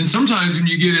then sometimes when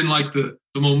you get in like the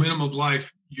momentum of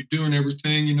life, you're doing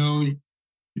everything. You're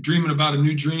dreaming about a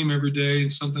new dream every day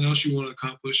and something else you want to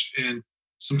accomplish, and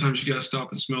sometimes you got to stop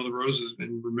and smell the roses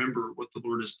and remember what the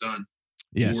Lord has done.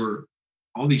 Yes. Or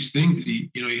all these things that he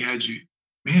had you,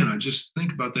 man, I just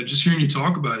think about that. Just hearing you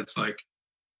talk about it, it's like,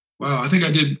 wow, I think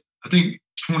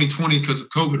 2020 because of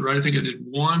COVID, right? I think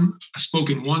I spoke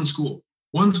in one school.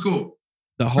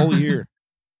 The whole year.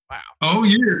 Wow. Oh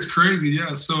yeah, it's crazy.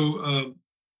 Yeah. So,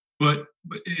 but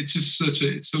it's just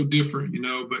it's so different,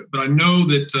 but I know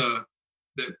that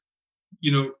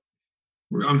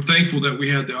I'm thankful that we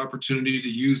had the opportunity to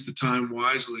use the time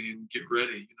wisely and get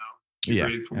ready, get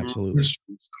ready for absolutely. More. So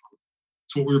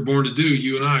it's what we were born to do,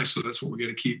 you and I. So that's what we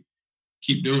got to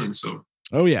keep doing. So.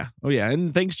 Oh yeah.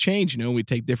 And things change, we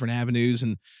take different avenues,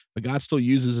 but God still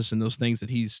uses us in those things that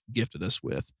he's gifted us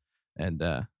with. And,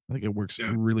 I think it works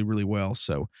really, really well.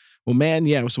 So, well, man,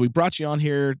 yeah. So we brought you on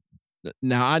here.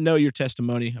 Now I know your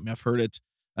testimony. I mean, I've heard it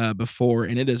before,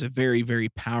 and it is a very, very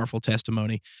powerful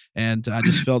testimony. And I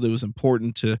just felt it was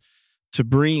important to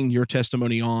bring your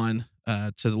testimony on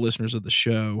to the listeners of the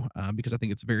show because I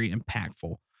think it's very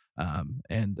impactful.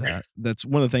 That's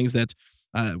one of the things that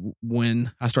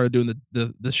when I started doing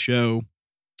the show,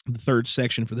 the third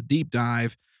section for the deep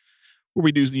dive, where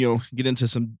we do get into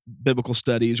some biblical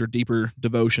studies or deeper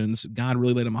devotions, God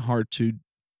really laid on my heart to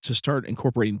start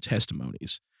incorporating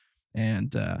testimonies.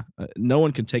 And no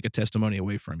one can take a testimony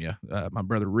away from you. My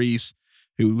brother Reese,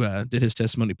 who did his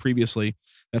testimony previously,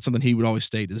 that's something he would always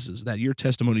state is that your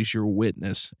testimony is your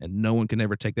witness, and no one can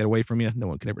ever take that away from you. No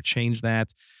one can ever change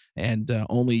that. And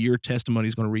only your testimony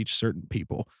is going to reach certain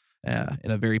people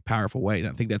in a very powerful way. And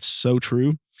I think that's so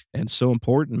true and so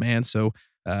important, man. So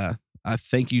I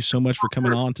thank you so much for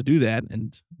coming on to do that.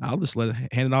 And I'll just hand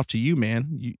it off to you,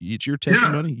 man. It's your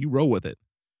testimony. You roll with it.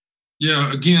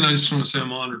 Yeah. Again, I just want to say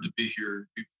I'm honored to be here,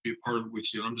 be a part of it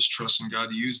with you. And I'm just trusting God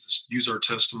to use our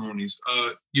testimonies.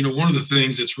 One of the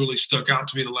things that's really stuck out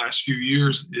to me the last few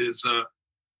years is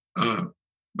about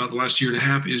the last year and a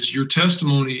half is your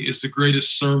testimony is the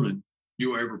greatest sermon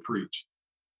you'll ever preach.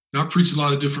 And I've preached a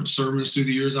lot of different sermons through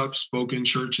the years. I've spoken in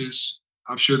churches.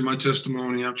 I've shared my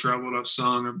testimony. I've traveled. I've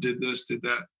sung. I've did this, did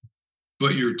that.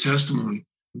 But your testimony,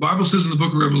 the Bible says in the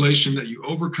book of Revelation that you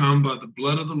overcome by the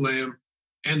blood of the Lamb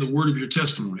and the word of your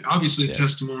testimony. Obviously, a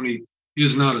testimony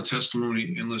is not a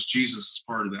testimony unless Jesus is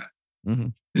part of that. Mm-hmm.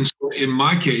 And so in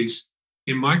my case,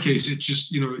 it's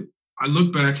just, I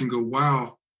look back and go,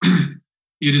 wow,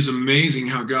 it is amazing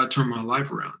how God turned my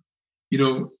life around.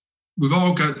 We've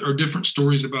all got our different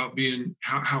stories about being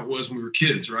how it was when we were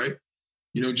kids, right?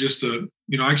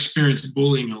 I experienced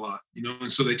bullying a lot,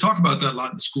 and so they talk about that a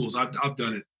lot in schools. I've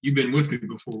done it. You've been with me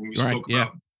before when we spoke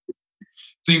about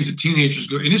things that teenagers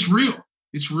go, and it's real.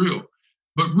 It's real.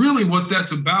 But really what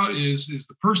that's about is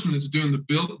the person that's doing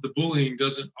the bullying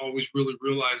doesn't always really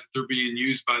realize that they're being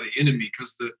used by the enemy,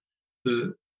 because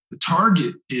the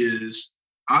target is,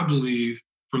 I believe,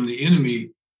 from the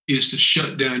enemy is to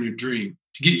shut down your dream,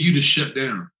 to get you to shut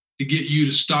down, to get you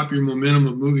to stop your momentum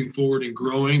of moving forward and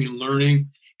growing and learning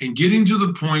and getting to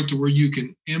the point to where you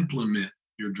can implement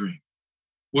your dream,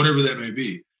 whatever that may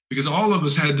be. Because all of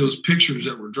us had those pictures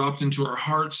that were dropped into our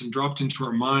hearts and dropped into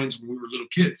our minds when we were little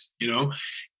kids.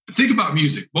 Think about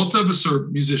music. Both of us are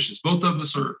musicians. Both of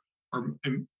us are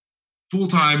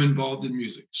full-time involved in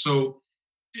music. So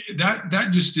that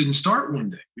just didn't start one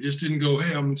day. We just didn't go,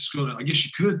 hey, I'm just going to, I guess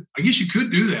you could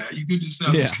do that. You could just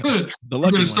say, good. The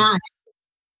lucky one. Start,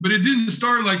 but it didn't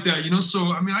start like that,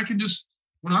 So, I can just,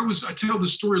 I tell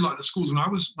this story a lot in schools. When I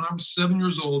was 7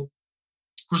 years old,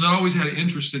 of course, I always had an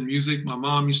interest in music. My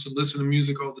mom used to listen to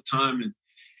music all the time, and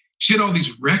she had all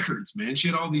these records, man. She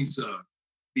had all these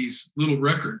little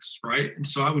records, right? And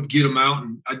so I would get them out,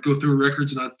 and I'd go through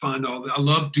records, and I'd find I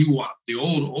loved doo-wop, the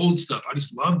old stuff. I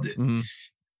just loved it. Mm-hmm.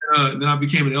 And then I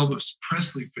became an Elvis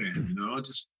Presley fan. I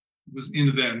just was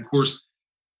into that. And of course,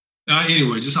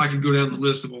 anyway, just I could go down the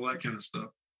list of all that kind of stuff.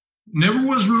 Never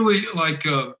was really like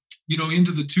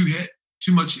into the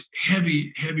too much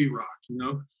heavy rock,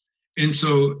 And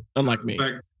so, unlike me,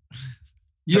 man,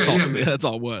 that's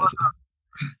all it was.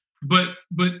 But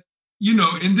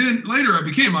and then later I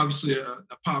became obviously a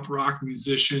pop rock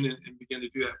musician and began to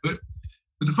do that. But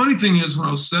the funny thing is, when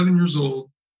I was 7 years old,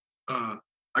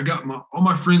 I got all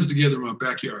my friends together in my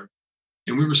backyard,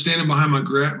 and we were standing behind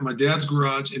my dad's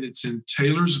garage, and it's in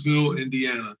Taylorsville,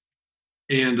 Indiana,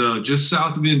 and just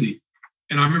south of Indy.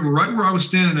 And I remember right where I was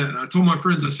standing at, and I told my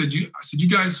friends, I said, you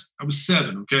guys, I was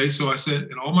 7, okay? So I said,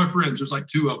 and all my friends, there's like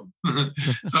 2 of them.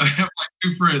 So I have like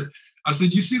 2 friends. I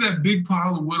said, you see that big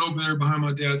pile of wood over there behind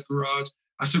my dad's garage?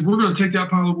 I said, we're going to take that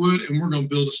pile of wood and we're going to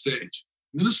build a stage.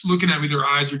 And they're just looking at me, their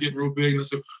eyes are getting real big. And I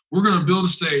said, we're going to build a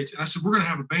stage. And I said, we're going to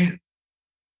have a band.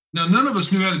 Now, none of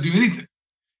us knew how to do anything.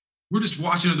 We're just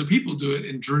watching other people do it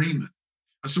and dreaming.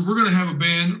 I said, we're going to have a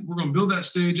band. We're going to build that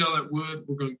stage out of that wood.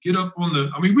 We're going to get up on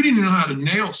we didn't even know how to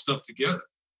nail stuff together.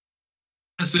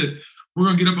 I said, we're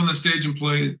going to get up on the stage and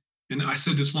play. And I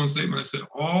said this one statement. I said,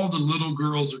 all the little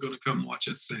girls are going to come watch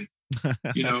us sing.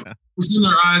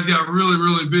 Their eyes got really,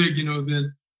 really big,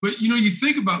 then. But, you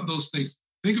think about those things.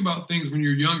 Think about things when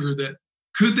you're younger that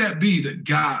could that be that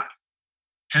God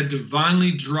had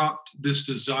divinely dropped this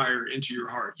desire into your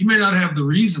heart? You may not have the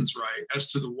reasons right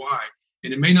as to the why,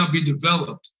 and it may not be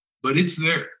developed, but it's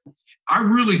there. I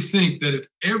really think that if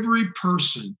every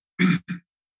person,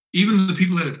 even the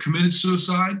people that have committed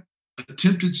suicide,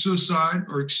 attempted suicide,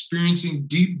 or experiencing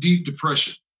deep, deep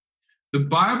depression, the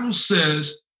Bible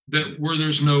says that where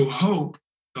there's no hope,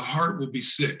 the heart will be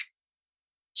sick.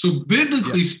 So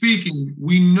biblically speaking,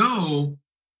 we know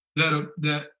that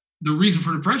the reason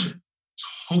for depression is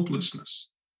hopelessness.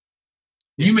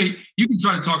 Yeah. You can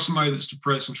try to talk somebody that's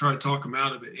depressed and try to talk them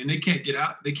out of it, and they can't get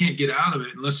out. They can't get out of it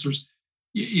unless there's,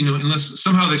 unless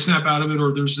somehow they snap out of it,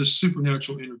 or there's this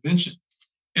supernatural intervention.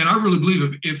 And I really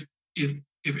believe if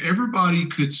everybody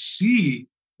could see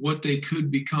what they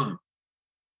could become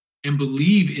and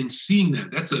believe in seeing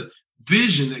that, that's a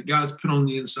vision that God's put on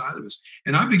the inside of us.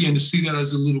 And I began to see that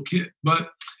as a little kid. But,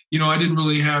 I didn't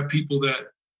really have people that,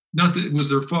 not that it was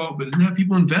their fault, but I didn't have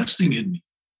people investing in me.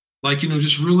 Like,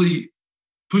 just really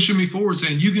pushing me forward,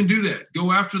 saying, you can do that.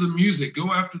 Go after the music.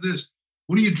 Go after this.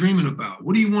 What are you dreaming about?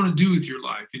 What do you want to do with your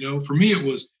life? For me, it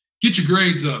was get your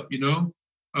grades up,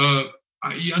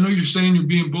 I know you're saying you're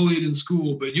being bullied in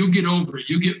school, but you'll get over it.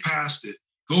 You'll get past it.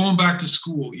 Go on back to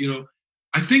school.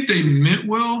 I think they meant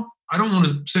well. I don't want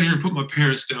to sit here and put my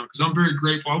parents down because I'm very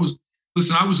grateful. I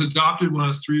was adopted when I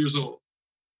was 3 years old.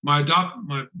 My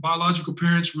biological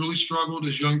parents really struggled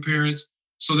as young parents,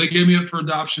 so they gave me up for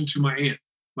adoption to my aunt.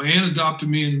 My aunt adopted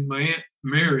me, and my Aunt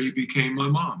Mary became my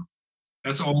mom.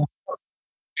 That's all.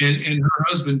 And her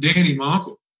husband, Danny, my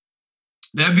uncle,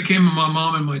 that became my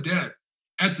mom and my dad.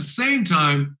 At the same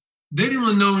time, they didn't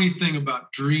really know anything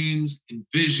about dreams and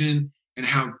vision and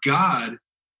how God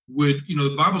would,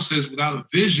 the Bible says without a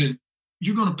vision,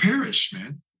 you're going to perish,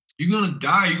 man. You're going to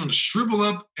die. You're going to shrivel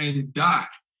up and die,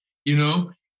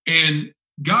 and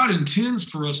God intends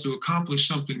for us to accomplish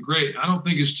something great. I don't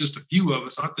think it's just a few of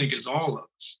us. I think it's all of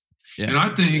us. Yes. And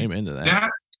I think that's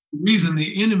the reason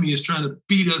the enemy is trying to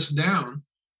beat us down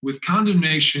with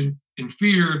condemnation and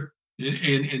fear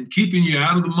and keeping you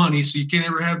out of the money so you can't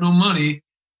ever have no money,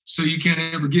 so you can't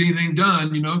ever get anything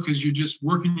done, because you're just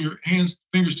working your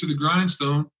fingers to the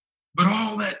grindstone. But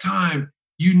all that time,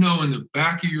 in the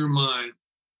back of your mind,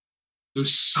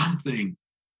 there's something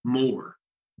more.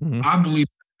 Mm-hmm. I believe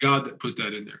God that put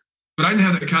that in there. But I didn't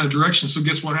have that kind of direction. So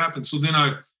guess what happened? So then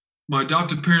my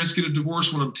adopted parents get a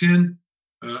divorce when I'm 10.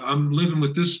 I'm living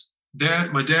with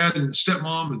my dad and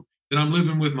stepmom, and then I'm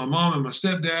living with my mom and my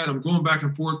stepdad. I'm going back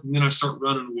and forth, and then I start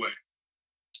running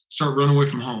away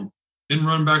from home, then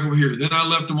run back over here. Then I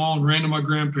left them all and ran to my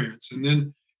grandparents. And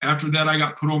then after that, I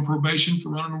got put on probation for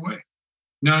running away.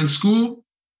 Now in school,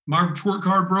 my report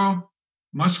card, bro,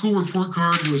 my school report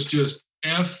card was just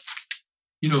F,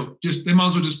 just they might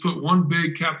as well just put one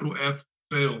big capital F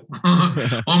fail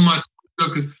on my school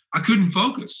because I couldn't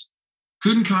focus,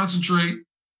 couldn't concentrate.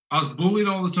 I was bullied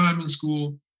all the time in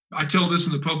school. I tell this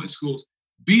in the public schools,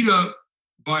 beat up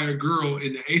by a girl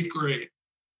in the 8th grade.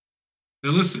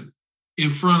 Now listen, in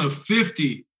front of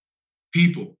 50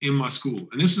 people in my school,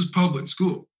 and this is public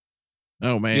school.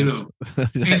 Oh man.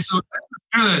 And so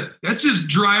that's just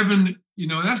driving,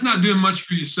 that's not doing much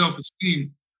for your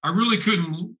self-esteem. I really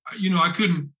couldn't,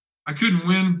 I couldn't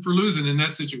win for losing in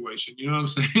that situation. You know what I'm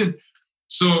saying?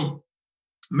 So,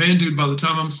 man, dude, by the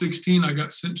time I'm 16, I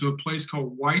got sent to a place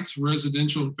called White's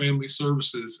Residential and Family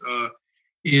Services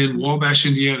in Wabash,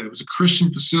 Indiana. It was a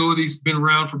Christian facility. It's been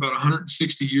around for about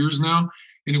 160 years now,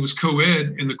 and it was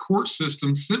co-ed, and the court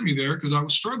system sent me there because I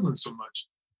was struggling so much.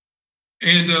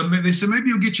 And they said, maybe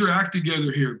you'll get your act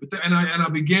together here. And I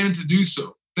began to do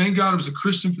so. Thank God it was a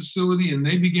Christian facility, and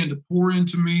they began to pour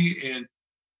into me and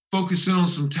focus in on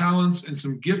some talents and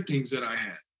some giftings that I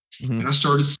had. Mm-hmm. And I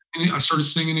started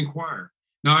singing in choir.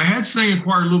 Now, I had sang in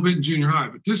choir a little bit in junior high,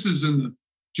 but this is in the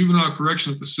juvenile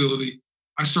correctional facility.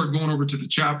 I started going over to the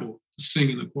chapel to sing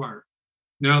in the choir.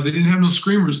 Now, they didn't have no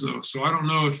screamers, though, so I don't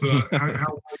know if how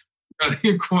I got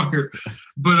in choir.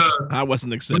 But I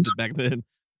wasn't accepted back then.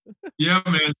 Yeah,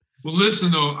 man. Well,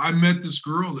 listen, though, I met this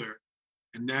girl there,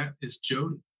 and that is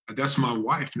Jody. That's my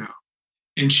wife now.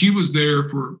 And she was there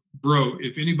for, bro,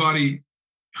 if anybody,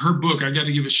 her book, I got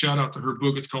to give a shout out to her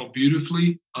book. It's called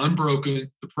Beautifully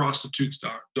Unbroken, The Prostitute's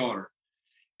Daughter.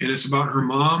 And it's about her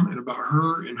mom and about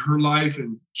her and her life.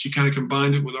 And she kind of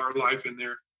combined it with our life in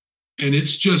there. And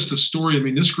it's just a story. I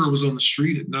mean, this girl was on the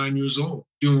street at 9 years old,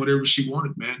 doing whatever she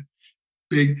wanted, man.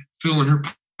 Filling her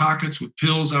pockets with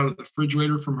pills out of the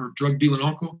refrigerator from her drug dealing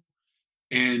uncle,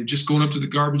 and just going up to the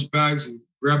garbage bags and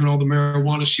grabbing all the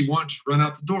marijuana she wanted, just run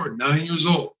out the door at 9 years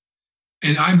old.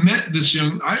 And I met this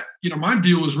my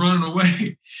deal was running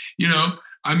away.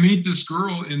 I meet this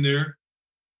girl in there,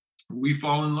 we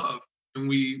fall in love, and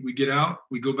we get out,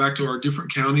 we go back to our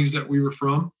different counties that we were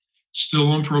from,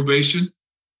 still on probation.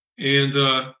 And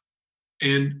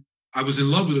I was in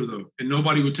love with her though, and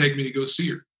nobody would take me to go see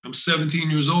her. I'm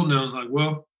 17 years old now. I was like,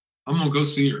 well, I'm going to go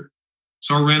see her.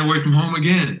 So I ran away from home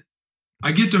again.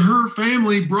 I get to her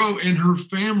family, bro, and her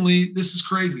family, this is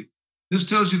crazy. This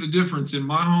tells you the difference in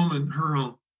my home and her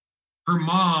home. Her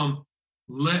mom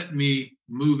let me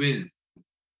move in.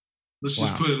 Let's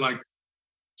just put it like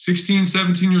 16,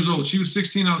 17 years old. She was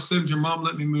 16, I was 17. Her mom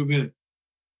let me move in.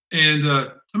 And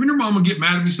her mom would get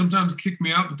mad at me sometimes, kick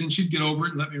me out, but then she'd get over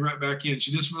it and let me right back in.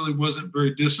 She just really wasn't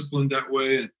very disciplined that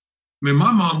way. And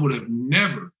my mom would have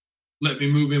never let me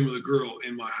move in with a girl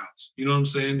in my house. You know what I'm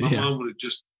saying? My mom would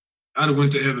have I'd have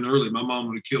went to heaven early. My mom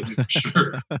would have killed me for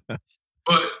sure.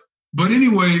 But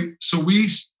anyway, so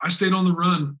I stayed on the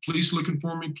run. Police looking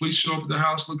for me. Police show up at the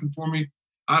house looking for me.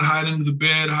 I'd hide into the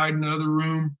bed, hide in the other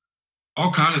room,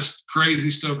 all kind of crazy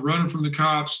stuff, running from the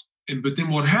cops. but then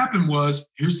what happened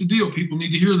was, here's the deal. People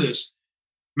need to hear this.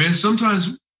 Man,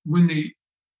 sometimes when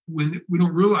we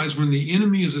don't realize when the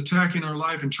enemy is attacking our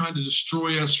life and trying to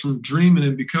destroy us from dreaming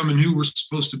and becoming who we're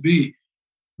supposed to be,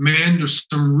 man, there's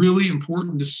some really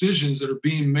important decisions that are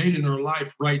being made in our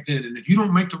life right then. And if you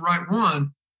don't make the right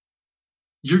one,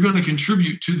 you're going to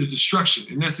contribute to the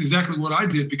destruction. And that's exactly what I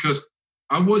did, because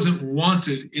I wasn't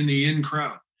wanted in the in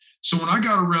crowd. So when I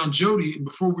got around Jody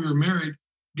before we were married,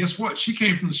 guess what? She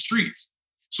came from the streets.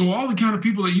 So all the kind of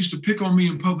people that used to pick on me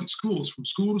in public schools, from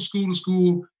school to school to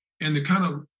school, and the kind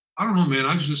of, I don't know, man,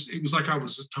 it was like I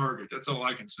was a target. That's all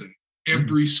I can say.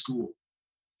 Every school.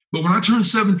 But when I turned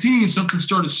 17, something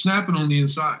started snapping on the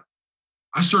inside.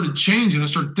 I started changing. I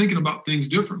started thinking about things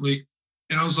differently.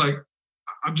 And I was like,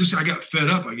 I got fed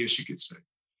up, I guess you could say.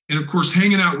 And of course,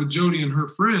 hanging out with Jody and her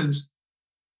friends,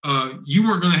 you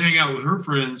weren't going to hang out with her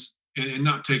friends and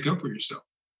not take up for yourself.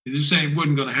 It just saying it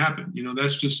wasn't going to happen.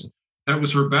 That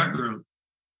was her background.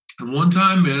 And one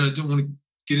time, man, I don't want to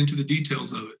get into the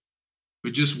details of it,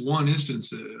 but just one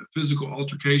instance, a physical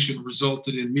altercation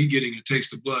resulted in me getting a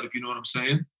taste of blood, if you know what I'm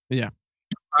saying. Yeah.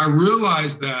 I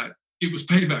realized that it was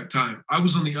payback time. I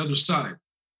was on the other side.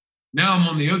 Now I'm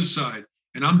on the other side,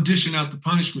 and I'm dishing out the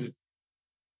punishment.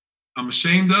 I'm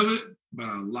ashamed of it, but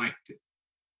I liked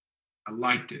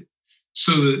it.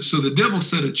 So the devil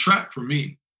set a trap for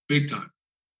me big time.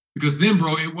 Because then,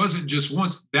 bro, it wasn't just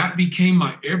once. That became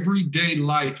my everyday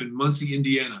life in Muncie,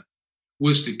 Indiana,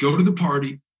 was to go to the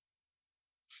party,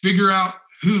 figure out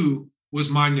who was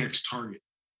my next target.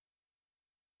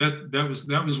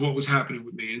 That was what was happening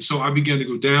with me. And so I began to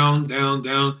go down,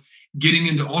 getting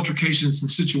into altercations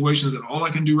and situations that all I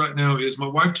can do right now is, my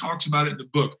wife talks about it in the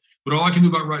book, but all I can do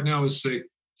about it right now is say,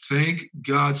 thank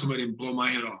God somebody didn't blow my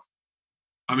head off.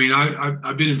 I mean,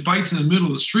 I've been in fights in the middle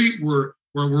of the street where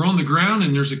we're on the ground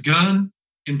and there's a gun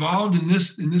involved in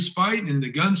this fight, and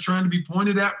the gun's trying to be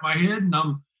pointed at my head, and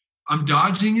I'm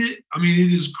dodging it. I mean,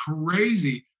 it is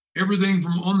crazy. Everything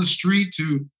from on the street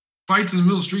to fights in the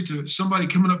middle of the street to somebody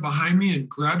coming up behind me and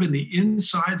grabbing the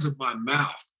insides of my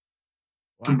mouth.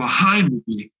 Wow. From behind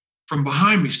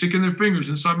me, sticking their fingers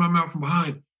inside my mouth from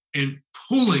behind and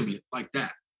pulling it like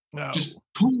that. No. Just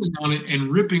pulling on it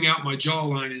and ripping out my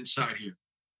jawline inside here.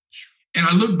 And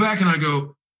I look back and I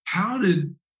go, I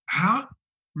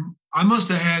must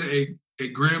have had a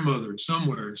grandmother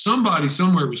somewhere. Somebody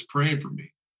somewhere was praying for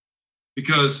me,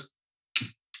 because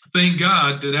thank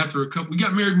God that we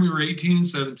got married when we were 18 and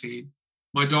 17.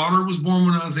 My daughter was born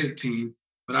when I was 18,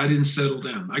 but I didn't settle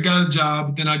down. I got a job,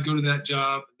 but then I'd go to that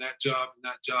job and that job and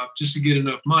that job just to get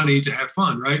enough money to have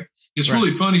fun, right? It's right.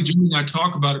 Really funny, Jimmy and I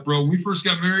talk about it, bro. When we first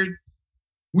got married,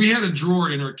 we had a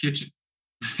drawer in our kitchen.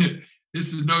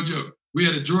 This is no joke. We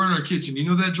had a drawer in our kitchen. You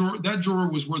know that drawer? That drawer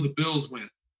was where the bills went.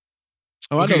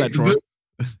 Oh, I know that drawer.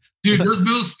 Dude, those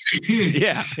bills stayed.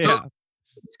 Yeah.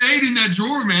 Stayed in that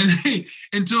drawer, man.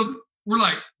 Until we're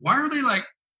like, why are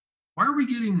we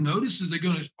getting notices?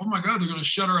 Oh my God, they're going to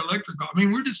shut our electric off. I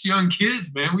mean, we're just young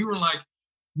kids, man. We were like,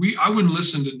 I wouldn't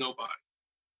listen to nobody.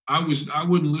 I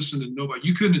wouldn't listen to nobody.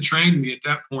 You couldn't have trained me at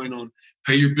that point on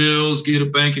pay your bills, get a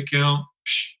bank account.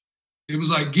 It was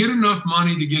like, get enough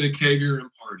money to get a kegger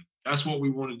and party. That's what we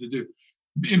wanted to do.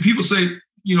 And people say,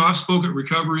 I've spoken at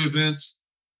recovery events.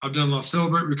 I've done a lot of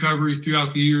Celebrate Recovery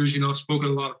throughout the years. I've spoken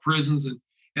at a lot of prisons.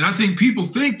 And I think people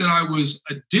think that I was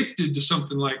addicted to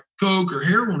something like Coke or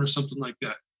heroin or something like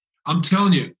that. I'm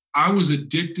telling you, I was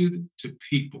addicted to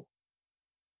people.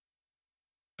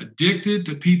 And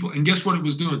guess what it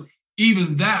was doing?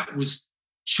 Even that was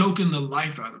choking the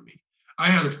life out of me. I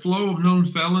had a flow of known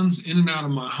felons in and out of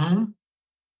my home.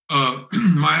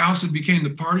 My house had became the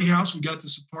party house. We got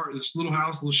this little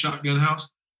house, little shotgun house.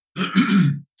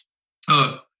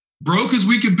 Broke as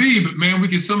we could be, but man, we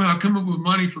could somehow come up with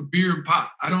money for beer and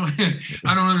pot. I don't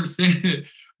understand it.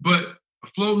 But a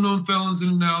flow of known felons in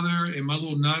and out there, and my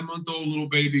little 9-month-old little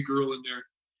baby girl in there.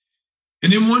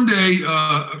 And then one day,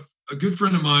 a good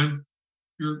friend of mine,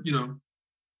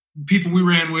 people we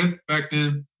ran with back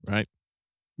then, right?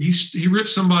 He ripped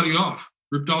somebody off.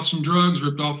 Ripped off some drugs,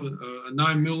 ripped off a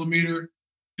 9mm,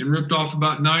 and ripped off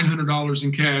about $900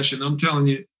 in cash. And I'm telling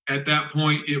you, at that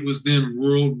point, it was then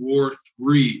World War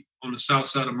III on the south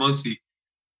side of Muncie,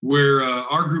 where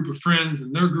our group of friends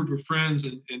and their group of friends,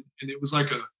 and it was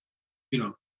like a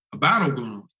battle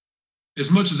going on.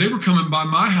 As much as they were coming by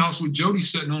my house with Jody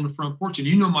sitting on the front porch, and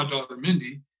my daughter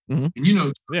Mindy, mm-hmm.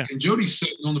 and and Jody's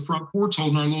sitting on the front porch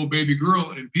holding our little baby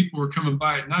girl, and people were coming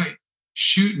by at night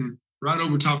shooting right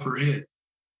over top of her head.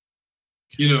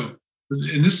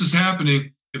 And this is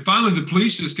happening. And finally, the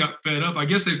police just got fed up. I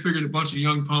guess they figured a bunch of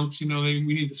young punks, we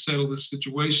need to settle this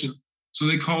situation. So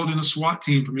they called in a SWAT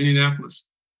team from Indianapolis.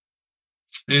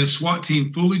 And a SWAT team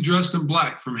fully dressed in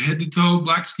black from head to toe,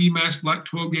 black ski mask, black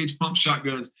 12-gauge pump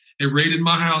shotguns. They raided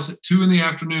my house at 2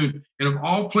 p.m. And of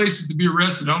all places to be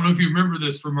arrested, I don't know if you remember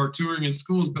this from our touring in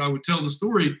schools, but I would tell the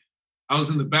story. I was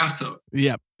in the bathtub.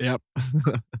 Yep.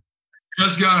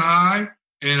 Just got high.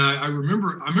 And I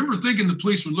remember thinking the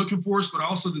police were looking for us, but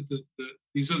also that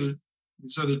these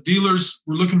other dealers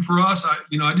were looking for us.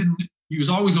 He was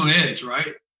always on edge,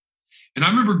 right? And I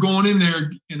remember going in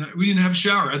there, and we didn't have a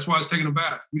shower. That's why I was taking a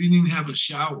bath. We didn't even have a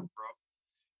shower, bro.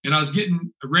 And I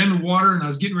ran the water, and I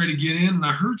was getting ready to get in, and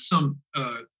I heard some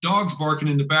dogs barking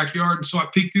in the backyard. And so I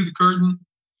peeked through the curtain,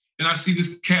 and I see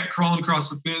this cat crawling across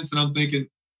the fence, and I'm thinking,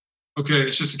 okay,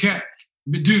 it's just a cat.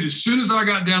 But dude, as soon as I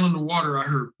got down in the water, I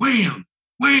heard wham,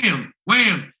 wham,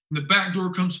 wham, and the back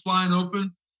door comes flying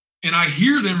open, and I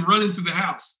hear them running through the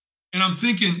house. And I'm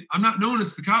thinking, I'm not knowing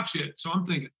it's the cops yet. So I'm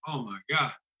thinking, oh my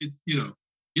God,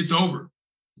 it's over.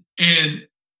 And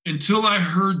until I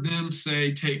heard them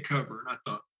say, take cover. And I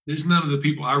thought, there's none of the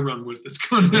people I run with that's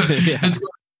going to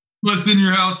bust in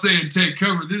your house saying, take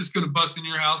cover. They're just going to bust in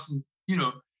your house and,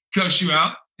 cuss you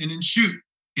out and then shoot.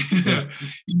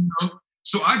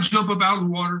 So I jump up out of the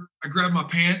water. I grab my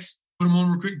pants, put them on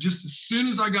real quick. Just as soon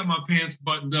as I got my pants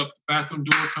buttoned up, the bathroom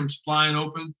door comes flying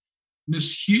open.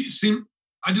 And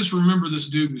I just remember this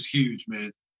dude was huge,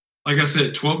 man. Like I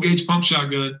said, 12-gauge pump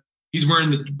shotgun. He's wearing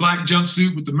the black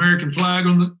jumpsuit with the American flag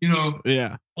on the,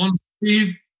 on the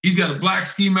sleeve. He's got a black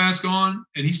ski mask on,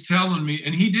 and he's telling me,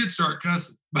 and he did start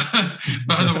cussing, by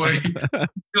the way.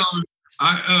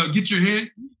 Get your head,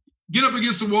 get up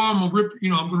against the wall. I'm gonna rip,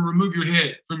 I'm gonna remove your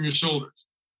head from your shoulders.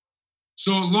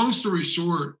 So long story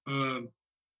short,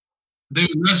 they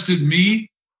arrested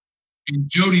me and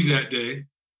Jody that day.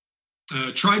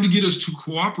 Tried to get us to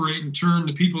cooperate and turn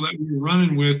the people that we were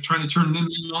running with, trying to turn them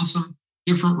in on some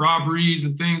different robberies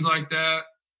and things like that.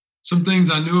 Some things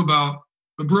I knew about.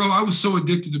 But bro, I was so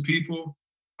addicted to people.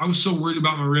 I was so worried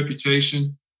about my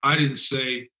reputation. I didn't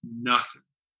say nothing.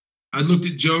 I looked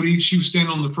at Jody. She was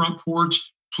standing on the front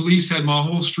porch. Police had my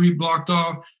whole street blocked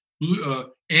off.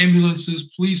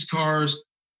 Ambulances, police cars,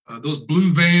 those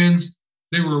blue vans.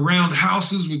 They were around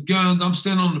houses with guns. I'm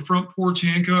standing on the front porch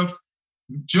handcuffed.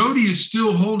 Jody is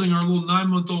still holding our little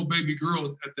 9-month-old baby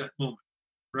girl at that moment,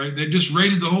 right? They just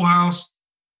raided the whole house,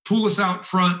 pull us out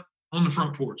front on the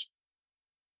front porch.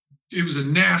 It was a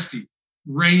nasty,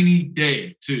 rainy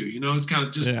day too. It's kind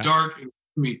of just dark and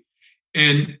gloomy.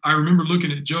 And I remember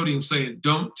looking at Jody and saying,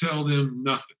 don't tell them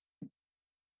nothing.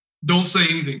 Don't say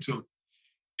anything to them.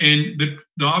 And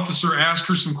the officer asked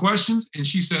her some questions, and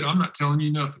she said, I'm not telling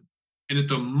you nothing. And at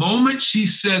the moment she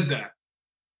said that,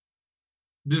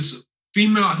 this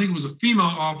female, I think it was a female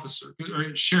officer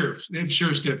or sheriff, they have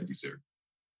sheriff's deputies there,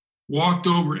 walked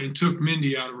over and took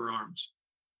Mindy out of her arms.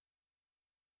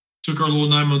 Took our little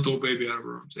 9-month-old baby out of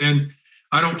her arms. And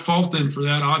I don't fault them for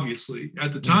that, obviously.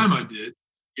 At the time I did,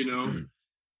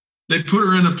 They put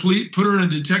her in a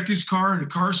detective's car in a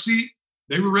car seat.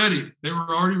 They were ready. They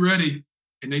were already ready.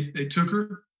 And they took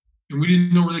her, and we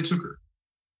didn't know where they took her.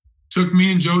 Took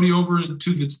me and Jody over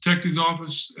to the detective's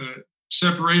office,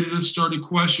 separated us, started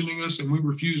questioning us, and we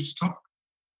refused to talk.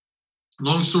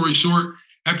 Long story short,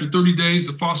 after 30 days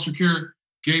of foster care,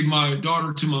 gave my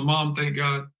daughter to my mom, thank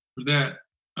God for that.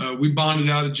 We bonded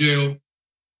out of jail.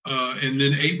 And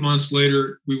then 8 months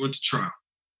later, we went to trial.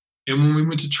 And when we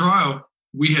went to trial,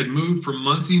 we had moved from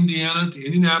Muncie, Indiana to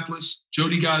Indianapolis.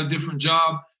 Jody got a different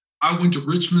job. I went to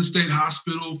Richmond State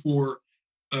Hospital for,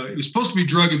 it was supposed to be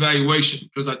drug evaluation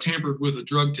because I tampered with a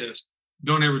drug test.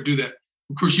 Don't ever do that.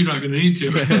 Of course, you're not going to need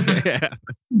to.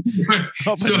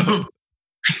 So,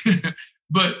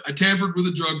 but I tampered with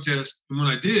a drug test. And when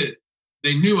I did,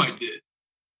 they knew I did.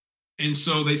 And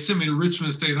so they sent me to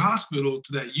Richmond State Hospital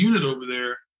to that unit over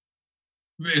there.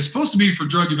 It's supposed to be for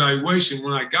drug evaluation.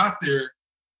 When I got there,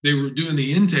 they were doing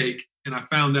the intake, and I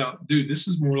found out, dude, this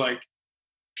is more like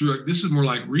drug. This is more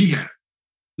like rehab.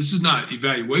 This is not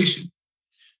evaluation.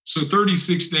 So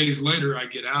 36 days later, I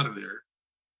get out of there,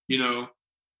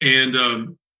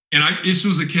 and this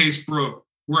was a case, bro,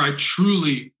 where I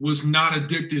truly was not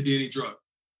addicted to any drug,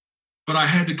 but I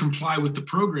had to comply with the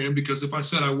program because if I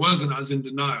said I wasn't, I was in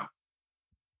denial.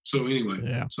 So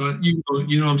anyway, so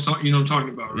I'm talking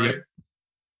about, right? Yep.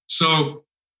 So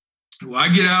I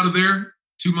get out of there.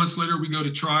 2 months later, we go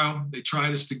to trial. They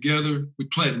tried us together. We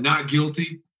pled not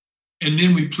guilty. And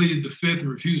then we pleaded the fifth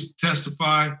and refused to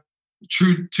testify.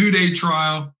 True 2-day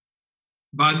trial.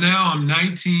 By now, I'm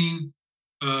 19.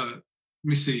 By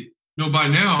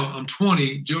now, I'm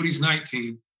 20. Jody's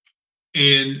 19.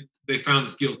 And they found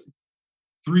us guilty.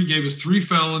 Gave us 3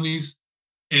 felonies.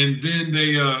 And then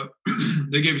they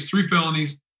they gave us 3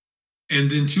 felonies, and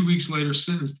then 2 weeks later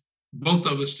sentenced both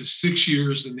of us to 6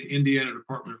 years in the Indiana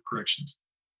Department of Corrections.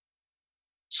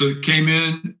 So it came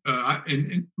in,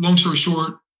 and long story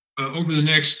short, over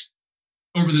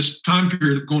this time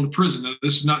period of going to prison. Now,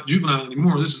 this is not juvenile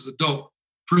anymore. This is adult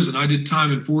prison. I did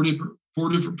time in four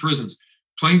different prisons: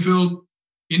 Plainfield,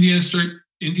 Indiana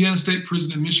State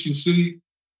Prison in Michigan City,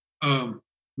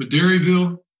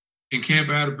 Madairyville, and Camp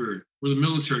Atterbury, where the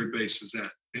military base is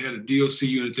at. They had a DOC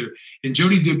unit there. And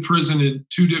Jody did prison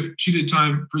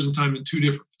time in 2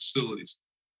 different facilities.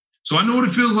 So I know what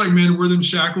it feels like, man, to wear them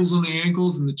shackles on the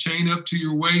ankles and the chain up to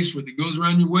your waist, where it goes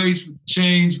around your waist with the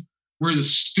chains, wear the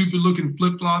stupid looking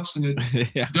flip-flops and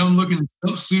a dumb looking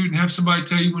jumpsuit, and have somebody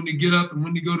tell you when to get up and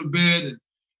when to go to bed,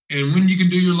 and when you can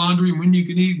do your laundry and when you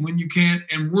can eat and when you can't.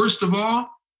 And worst of all,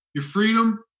 your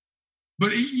freedom.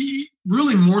 But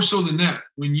really more so than that,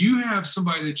 when you have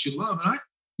somebody that you love, and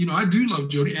I do love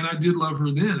Jody, and I did love her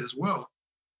then as well.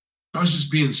 I was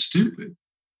just being stupid.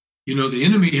 The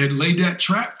enemy had laid that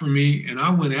trap for me, and I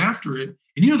went after it.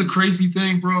 And the crazy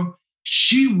thing, bro,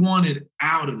 she wanted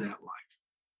out of that life.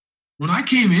 When I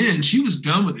came in, she was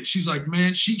done with it. She's like,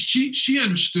 man, she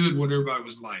understood what everybody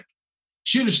was like.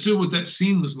 She understood what that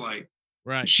scene was like.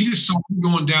 Right. She just saw me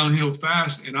going downhill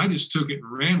fast, and I just took it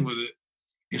and ran with it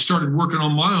and started working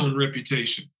on my own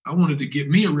reputation. I wanted to get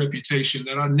me a reputation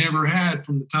that I never had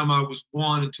from the time I was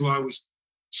 1 until I was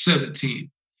 17.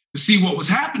 But see, what was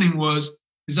happening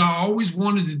is I always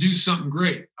wanted to do something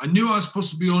great. I knew I was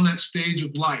supposed to be on that stage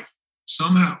of life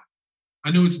somehow.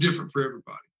 I know it's different for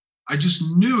everybody. I just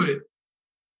knew it,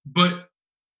 but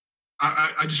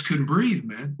I just couldn't breathe,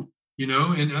 man.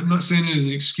 And I'm not saying it as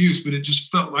an excuse, but it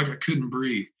just felt like I couldn't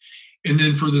breathe. And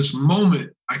then for this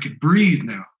moment, I could breathe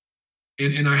now.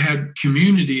 And I had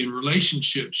community and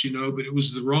relationships, but it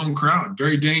was the wrong crowd.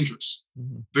 Very dangerous,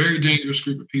 very dangerous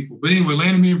group of people. But anyway,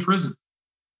 landed me in prison.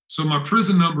 So my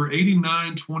prison number,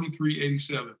 89, 23,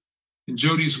 87. And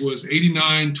Jody's was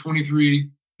 89, 23,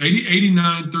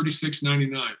 89, 36,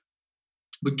 99.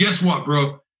 But guess what,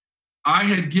 bro? I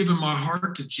had given my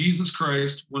heart to Jesus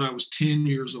Christ when I was 10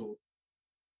 years old.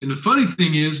 And the funny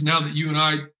thing is, now that you and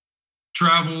I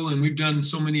travel and we've done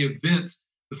so many events,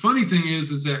 the funny thing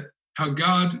is that how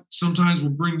God sometimes will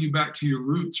bring you back to your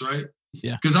roots, right?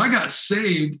 Yeah. Because I got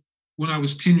saved when I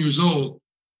was 10 years old.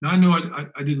 Now, I know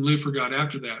I didn't live for God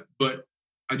after that, but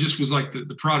I just was like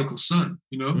the prodigal son,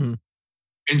 Mm-hmm.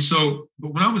 And so,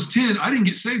 but when I was 10, I didn't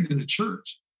get saved in the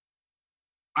church.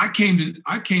 I came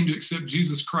to accept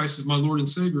Jesus Christ as my Lord and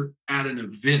Savior at an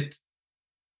event.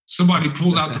 Somebody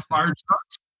pulled out the fire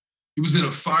trucks. It was at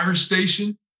a fire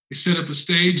station. They set up a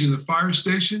stage in the fire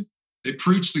station. They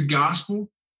preached the gospel.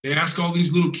 They asked all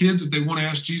these little kids if they want to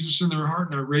ask Jesus in their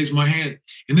heart, and I raised my hand.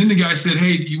 And then the guy said,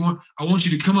 hey, I want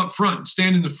you to come up front and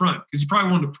stand in the front, because he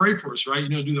probably wanted to pray for us, right?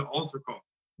 Do the altar call.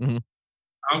 Mm-hmm.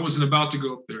 I wasn't about to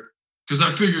go up there because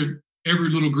I figured every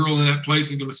little girl in that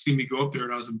place is going to see me go up there,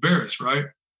 and I was embarrassed, right?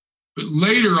 But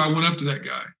later I went up to that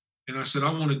guy and I said,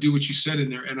 I want to do what you said in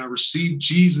there. And I received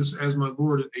Jesus as my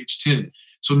Lord at age 10.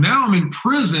 So now I'm in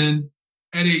prison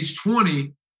at age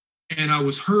 20, and I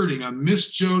was hurting. I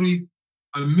missed Jody.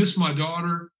 I miss my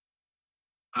daughter.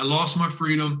 I lost my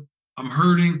freedom. I'm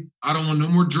hurting. I don't want no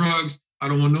more drugs. I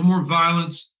don't want no more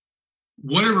violence.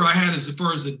 Whatever I had as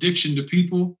far as addiction to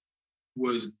people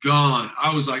was gone.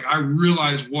 I was like, I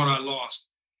realized what I lost.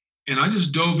 And I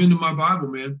just dove into my Bible,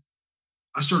 man.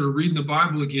 I started reading the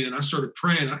Bible again. I started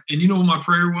praying. And you know what my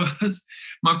prayer was?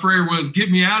 My prayer was,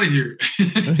 get me out of here.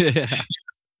 Yeah.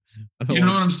 You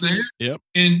know what I'm saying? Yep.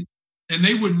 And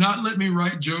they would not let me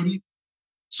write Jody.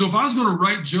 So if I was going to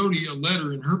write Jody a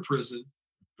letter in her prison,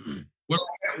 what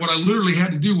I literally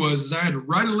had to do was I had to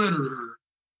write a letter to her,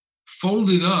 fold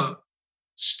it up,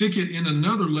 stick it in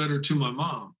another letter to my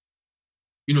mom,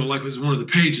 like it was one of the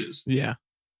pages. Yeah.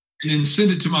 And then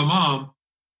send it to my mom,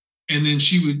 and then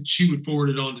she would forward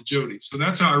it on to Jody. So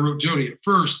that's how I wrote Jody at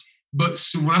first. But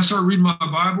so when I started reading my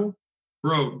Bible,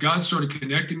 bro, God started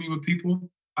connecting me with people.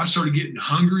 I started getting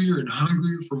hungrier and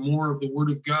hungrier for more of the Word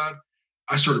of God.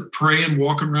 I started praying,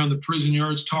 walking around the prison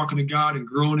yards, talking to God and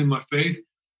growing in my faith.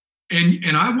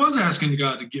 And I was asking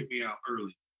God to get me out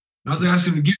early. I was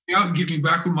asking him to get me out and get me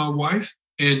back with my wife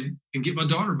and get my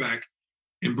daughter back.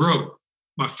 And bro,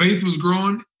 my faith was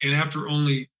growing. And after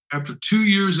 2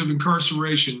 years of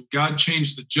incarceration, God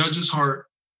changed the judge's heart.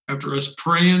 After us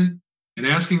praying and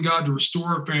asking God to restore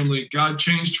our family, God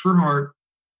changed her heart,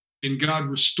 and God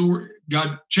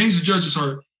changed the judge's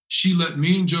heart. She let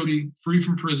me and Jody free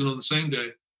from prison on the same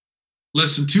day.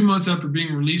 Less than 2 months after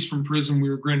being released from prison, we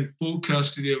were granted full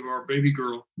custody of our baby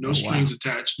girl, no strings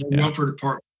attached, no welfare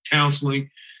department. counseling,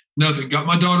 nothing. Got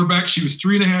my daughter back. She was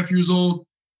 3.5 years old.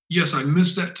 Yes, I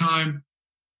missed that time,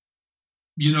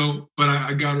 but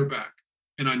I got her back,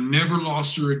 and I never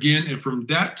lost her again. And from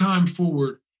that time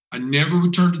forward, I never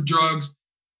returned to drugs.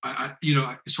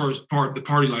 As far as the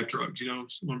party life drugs, I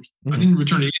didn't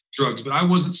return to any drugs, but I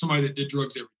wasn't somebody that did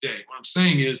drugs every day. What I'm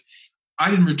saying is I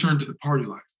didn't return to the party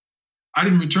life. I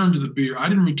didn't return to the beer. I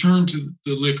didn't return to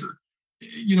the liquor.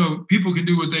 People can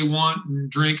do what they want and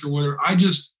drink or whatever.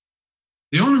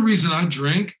 The only reason I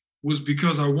drank was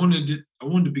because I wanted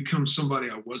to become somebody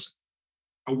I wasn't.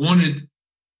 I wanted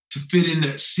to fit in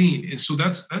that scene. And so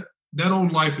that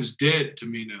old life is dead to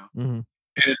me now. Mm-hmm.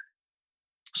 And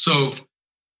so,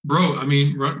 bro,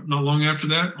 not long after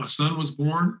that, my son was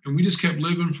born, and we just kept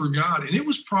living for God. And it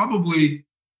was probably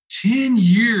 10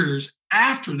 years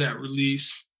after that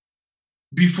release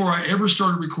before I ever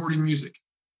started recording music.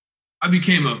 I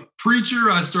became a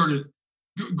preacher. I started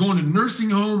going to nursing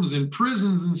homes and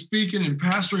prisons and speaking and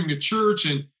pastoring a church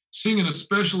and singing a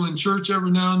special in church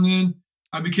every now and then.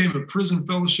 I became a prison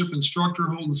fellowship instructor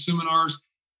holding seminars.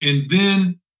 And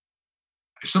then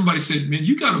somebody said, man,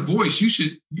 you got a voice. You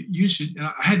should. And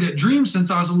I had that dream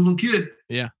since I was a little kid.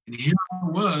 Yeah. And here I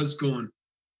was going,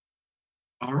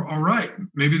 all right,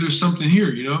 maybe there's something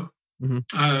here,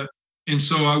 Mm-hmm. And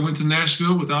so I went to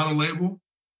Nashville without a label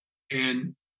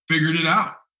and figured it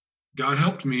out. God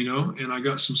helped me, and I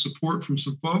got some support from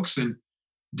some folks and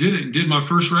did my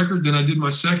first record. Then I did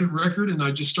my second record, and I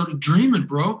just started dreaming,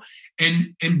 bro.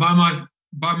 And by my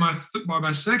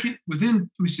second, within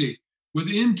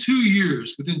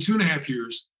 2.5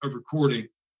 years of recording,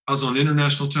 I was on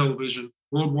international television,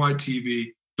 worldwide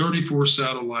TV, 34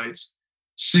 satellites,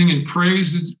 singing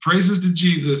praises to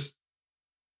Jesus.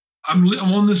 I'm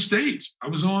on this stage. I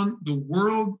was on the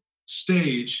world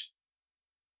stage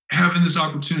having this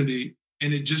opportunity,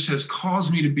 and it just has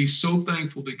caused me to be so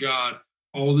thankful to God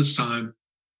all this time.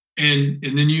 And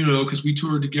then, because we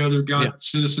toured together, God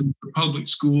sent us into public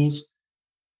schools.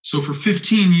 So for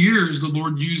 15 years, the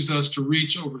Lord used us to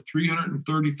reach over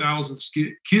 330,000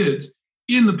 kids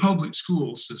in the public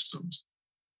school systems.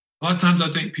 A lot of times I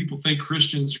think people think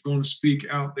Christians are going to speak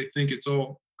out. They think it's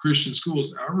all Christian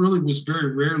schools. I really was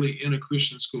very rarely in a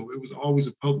Christian school. It was always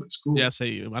a public school. Yeah,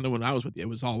 I know when I was with you, it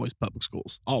was always public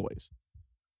schools, always.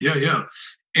 Yeah.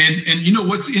 And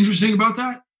what's interesting about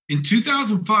that? In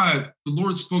 2005, the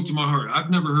Lord spoke to my heart. I've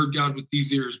never heard God with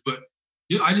these ears, but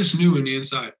I just knew in the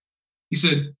inside. He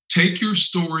said, take your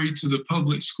story to the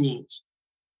public schools.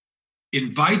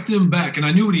 Invite them back. And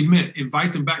I knew what he meant.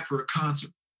 Invite them back for a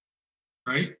concert,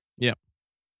 right? Yeah.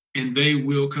 And they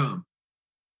will come.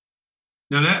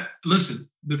 Now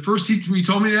the first teacher he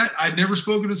told me that, I'd never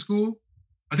spoken at school.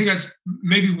 I think I'd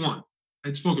maybe one.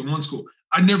 I'd spoken one school.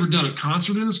 I'd never done a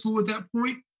concert in a school at that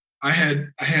point. I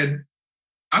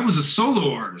was a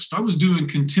solo artist. I was doing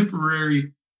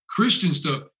contemporary Christian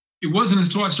stuff. It wasn't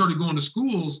until I started going to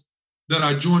schools that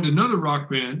I joined another rock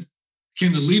band,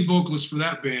 became the lead vocalist for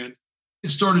that band,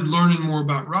 and started learning more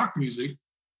about rock music.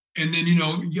 And then,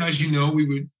 as we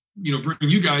would, bring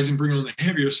you guys and bring on the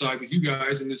heavier side with you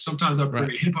guys. And then sometimes I bring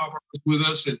a hip hop artist with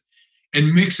us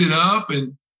and mix it up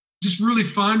and just really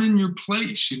finding your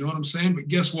place. You know what I'm saying? But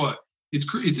guess what?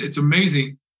 It's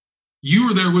amazing. You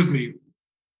were there with me.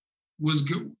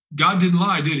 God didn't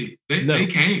lie, did he? They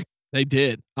came. They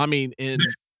did. In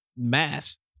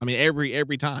mass.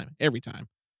 Every time. It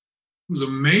was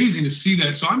amazing to see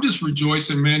that. So I'm just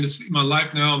rejoicing, man, to see my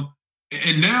life now.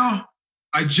 And now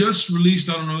I just released,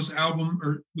 this album,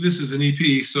 or this is an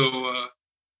EP. So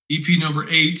EP number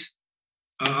 8.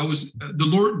 The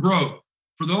Lord, bro,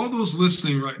 for all those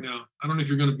listening right now, I don't know if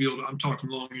you're going to be able to, I'm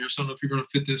talking long here, so I don't know if you're going to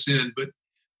fit this in, but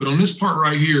on this part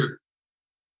right here,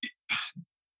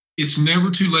 it's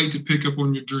never too late to pick up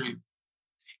on your dream.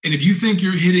 And if you think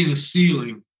you're hitting a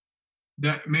ceiling,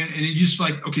 and it's just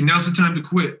like, okay, now's the time to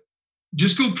quit.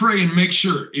 Just go pray and make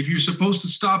sure. If you're supposed to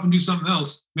stop and do something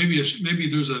else, maybe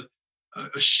there's a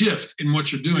shift in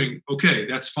what you're doing. Okay,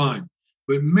 that's fine.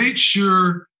 But make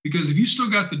sure, because if you still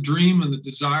got the dream and the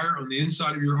desire on the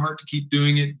inside of your heart to keep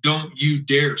doing it, don't you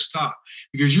dare stop,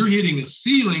 because you're hitting a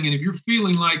ceiling. And if you're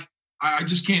feeling like I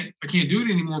can't do it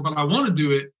anymore, but I want to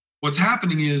do it, what's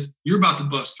happening is you're about to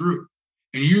bust through,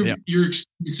 and you're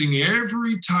experiencing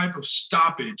every type of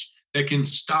stoppage that can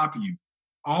stop you.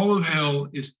 All of hell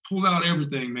is pulled out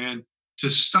everything, man, to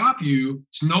stop you.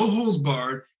 It's no holds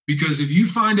barred, because if you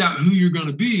find out who you're going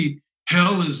to be,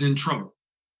 hell is in trouble.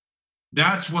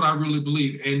 That's what I really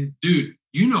believe. And dude,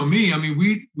 you know me.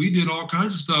 We did all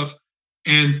kinds of stuff,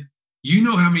 and you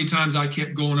know how many times I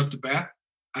kept going up to bat.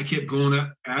 I kept going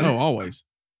at it. Oh, always.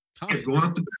 Kept going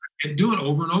up to bat, kept doing it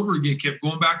over and over again. Kept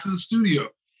going back to the studio.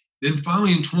 Then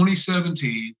finally in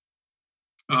 2017,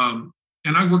 and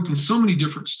I worked in so many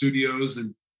different studios,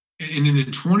 and then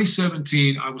in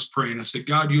 2017, I was praying. I said,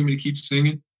 God, do you want me to keep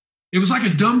singing? It was like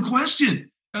a dumb question,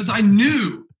 as I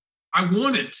knew I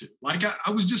wanted to. Like I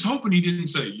was just hoping he didn't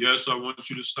say, yes, I want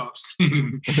you to stop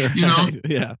singing, you know?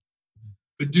 Yeah.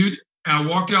 But dude, I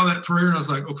walked out of that prayer and I was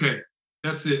like, okay,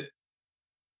 that's it.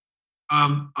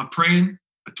 I'm praying.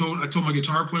 I told my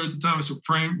guitar player at the time, I said,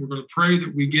 we're going to pray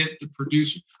that we get the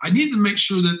producer. I needed to make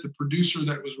sure that the producer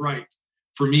that was right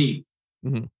for me.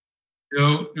 Mm-hmm. You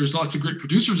know, there's lots of great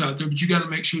producers out there, but you got to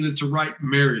make sure that it's a right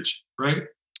marriage, right?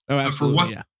 Oh, absolutely.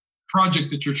 For what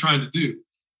project that you're trying to do.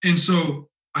 And so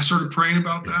I started praying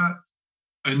about that.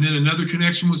 And then another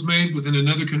connection was made within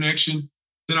another connection.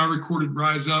 Then I recorded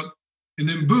Rise Up. And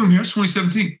then boom, here's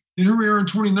 2017. And here we are in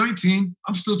 2019.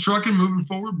 I'm still trucking, moving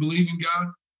forward, believing God,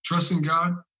 trusting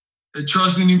God, and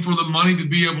trusting Him for the money to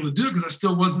be able to do it because I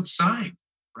still wasn't signed,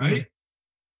 right?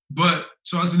 But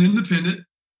so I was an independent.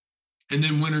 And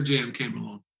then Winter Jam came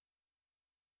along.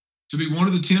 To be one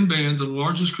of the 10 bands on the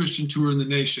largest Christian tour in the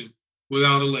nation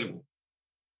without a label,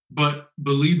 but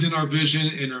believed in our vision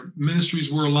and our ministries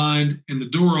were aligned and the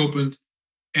door opened,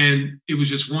 and it was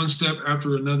just one step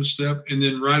after another step. And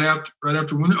then right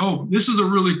after Winter, oh, this is a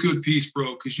really good piece,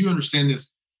 bro, because you understand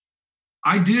this.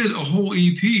 I did a whole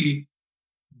EP,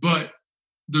 but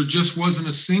there just wasn't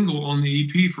a single on the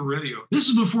EP for radio. This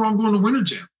is before I'm going to Winter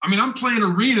Jam. I mean, I'm playing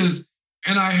arenas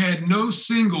and I had no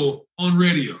single on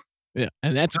radio. Yeah,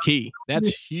 and that's key. That's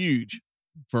huge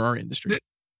for our industry.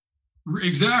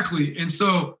 Exactly. And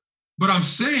so, but I'm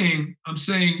saying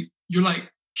you're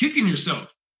like kicking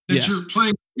yourself that you're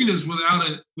playing arenas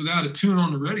without a tune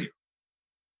on the radio,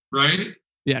 right?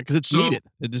 Yeah, because it's needed.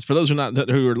 Just for those who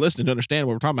are listening to understand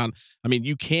what we're talking about. I mean,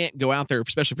 you can't go out there,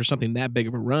 especially for something that big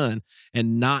of a run,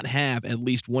 and not have at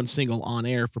least one single on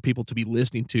air for people to be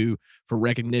listening to for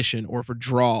recognition or for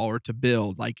draw or to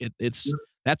build. Like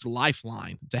that's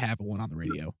lifeline to have one on the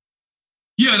radio.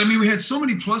 Yeah, and I mean, we had so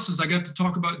many pluses. I got to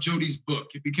talk about Jody's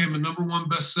book. It became a #1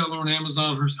 bestseller on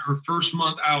Amazon. Her first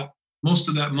month out, most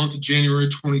of that month of January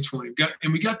 2020.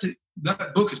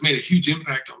 That book has made a huge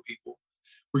impact on people.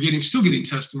 We're still getting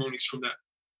testimonies from that.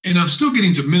 And I'm still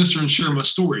getting to minister and share my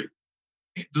story.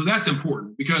 So that's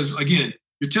important because, again,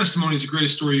 your testimony is the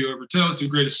greatest story you ever tell. It's the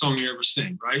greatest song you ever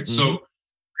sing, right? Mm-hmm. So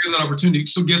I got that opportunity.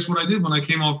 So guess what I did when I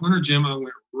came off Winter Jam? I went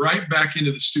right back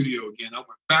into the studio again. I went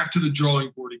back to the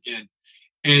drawing board again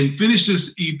and finished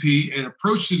this EP and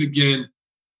approached it again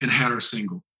and had our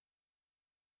single.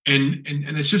 And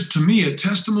it's just, to me, a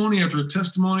testimony after a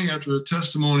testimony after a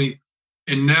testimony.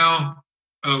 And now,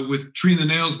 with Tree and the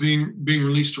Nails being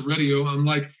released to radio, I'm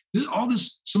like, all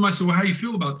this. Somebody said, well, how do you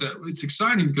feel about that? It's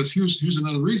exciting because here's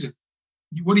another reason.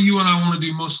 What do you and I want to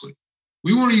do mostly?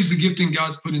 We want to use the gifting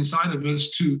God's put inside of us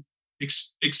to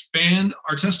expand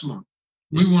our testimony.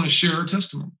 Yes. We want to share our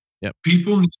testimony. Yep.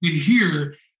 People need to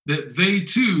hear that they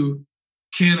too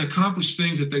can accomplish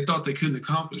things that they thought they couldn't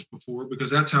accomplish before, because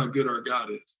that's how good our God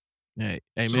is. Hey,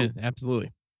 amen. So,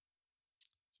 absolutely.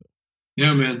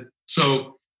 Yeah, man.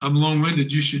 So I'm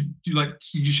long-winded. You should get like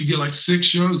 6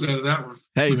 shows out of that one.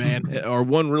 Hey, man, or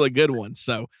one really good one.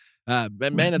 So,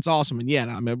 man, it's awesome. And yeah,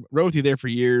 I rode with you there for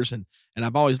years, and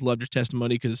I've always loved your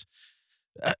testimony because,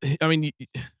 I mean,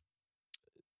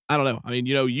 I don't know. I mean,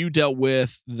 you dealt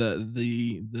with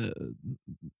the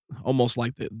almost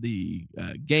like the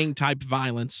gang type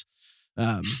violence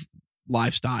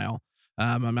lifestyle.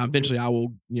 Eventually, I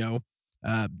will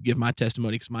give my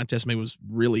testimony, because my testimony was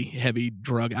really heavy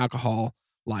drug, alcohol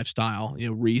lifestyle.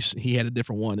 Reese, he had a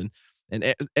different one,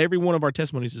 and every one of our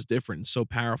testimonies is different and so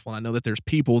powerful. And I know that there's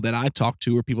people that I talk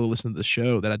to or people that listen to the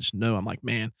show that I just know, I'm like,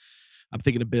 man, I'm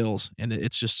thinking of Bill's, and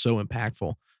it's just so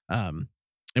impactful.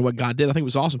 And what God did, I think,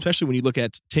 was awesome, especially when you look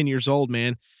at 10 years old,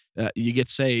 man. You get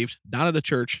saved, not at a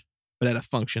church, but at a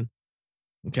function.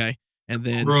 Okay. And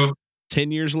then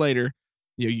 10 years later,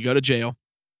 you go to jail,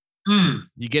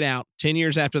 you get out. 10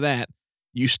 years after that,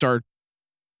 you start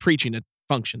preaching at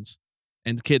functions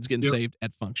and kids getting saved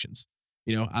at functions.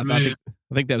 I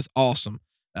think that was awesome.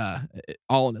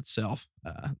 All in itself.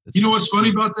 You know what's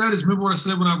funny about that is, remember what I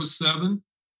said when I was 7?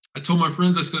 I told my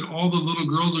friends, I said, all the little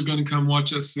girls are going to come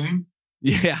watch us sing.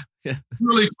 Yeah.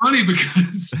 Really funny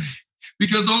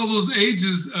because all those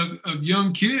ages of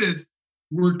young kids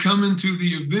were coming to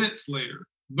the events later,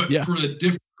 but for a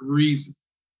different reason.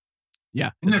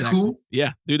 Yeah. Isn't that cool?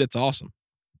 Yeah, dude, that's awesome.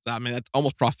 I mean, that's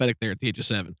almost prophetic there at the age of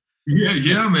 7.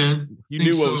 Yeah, man. You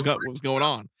knew what was going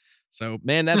on. So,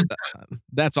 man,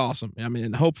 that's awesome. I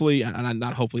mean, hopefully, and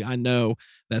not hopefully, I know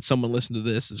that someone listening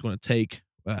to this is going to take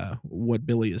what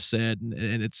Billy has said,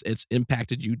 and it's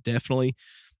impacted you definitely.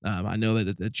 I know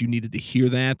that you needed to hear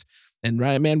that. And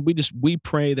right, man, we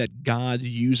pray that God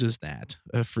uses that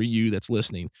for you that's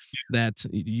listening, that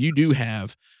you do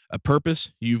have a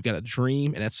purpose, you've got a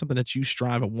dream, and that's something that you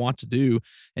strive and want to do.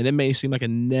 And it may seem like it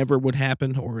never would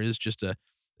happen or is just a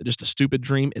stupid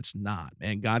dream. It's not,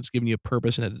 man. God's given you a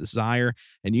purpose and a desire,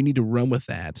 and you need to run with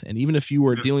that. And even if you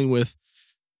were dealing with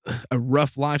a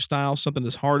rough lifestyle, something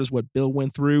as hard as what Bill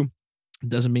went through,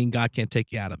 doesn't mean God can't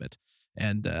take you out of it.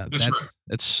 And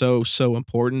that's so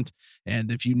important.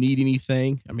 And if you need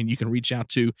anything, I mean, you can reach out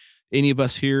to any of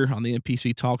us here on the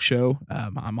MPC Talk Show.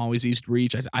 I'm always easy to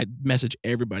reach. I message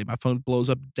everybody. My phone blows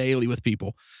up daily with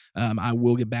people. I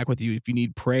will get back with you if you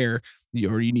need prayer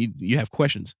or you have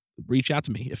questions. Reach out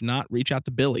to me. If not, reach out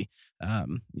to Billy.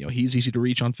 He's easy to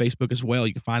reach on Facebook as well.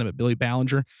 You can find him at Billy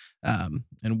Ballinger. And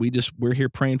we're here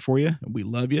praying for you, and we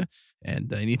love you.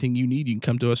 And anything you need, you can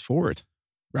come to us for it.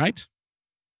 Right?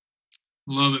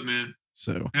 Love it, man.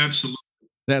 So absolutely.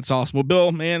 That's awesome. Well,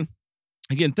 Bill, man,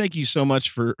 again, thank you so much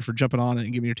for jumping on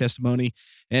and giving your testimony.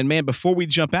 And man, before we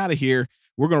jump out of here,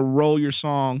 we're going to roll your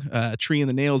song, Tree in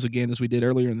the Nails again, as we did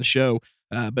earlier in the show.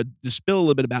 But just spill a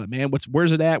little bit about it, man.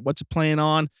 Where's it at? What's it playing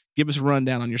on? Give us a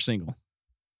rundown on your single.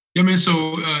 Yeah, man.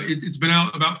 So it's been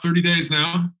out about 30 days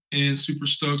now, and super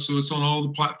stoked. So it's on all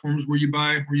the platforms where you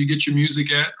get your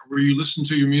music at, where you listen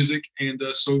to your music. And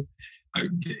so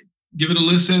give it a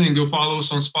listen and go follow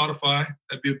us on Spotify.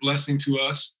 That'd be a blessing to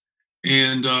us.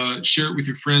 And share it with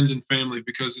your friends and family,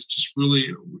 because it's just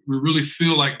we really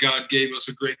feel like God gave us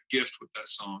a great gift with that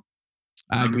song.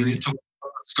 I agree. It talks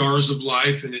about the scars of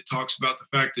life, and it talks about the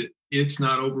fact that it's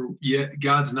not over yet.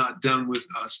 God's not done with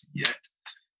us yet.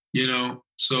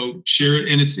 So share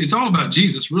it. And it's all about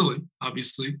Jesus, really,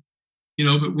 obviously.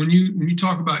 But when you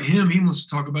talk about him, he wants to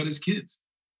talk about his kids,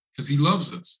 because he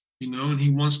loves us, and he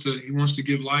wants to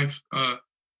give life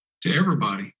to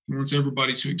everybody. He wants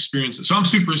everybody to experience it. So I'm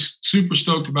super, super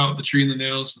stoked about the Tree in the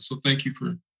Nails. And so thank you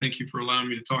for allowing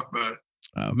me to talk about it.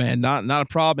 Oh man, not a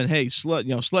problem. And hey, Sludge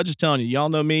is telling you, y'all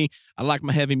know me. I like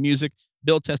my heavy music.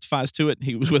 Bill testifies to it.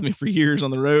 He was with me for years on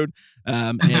the road.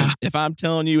 And if I'm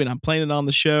telling you and I'm playing it on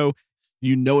the show,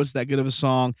 it's that good of a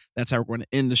song. That's how we're going to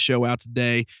end the show out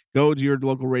today. Go to your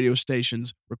local radio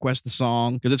stations, request the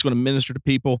song, because it's going to minister to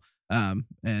people. And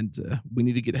we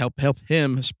need to help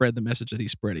him spread the message that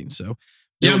he's spreading. So,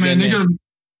 yeah, man,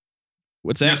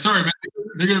 what's that? Yeah, sorry, man.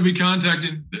 They're going to be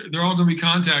contacting. They're all going to be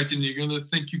contacting you. You're going to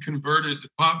think you converted to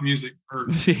pop music.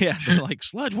 Yeah, like,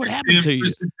 Sludge, what happened to you?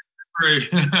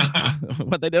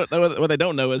 What they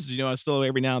don't know is, I still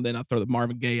every now and then I throw the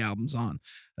Marvin Gaye albums on.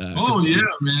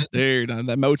 Man, dude,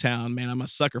 that Motown, man, I'm a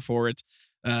sucker for it.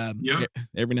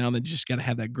 Every now and then you just got to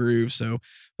have that groove. So,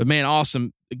 but man,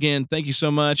 awesome. Again, thank you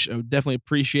so much. I definitely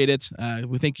appreciate it.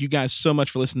 We thank you guys so much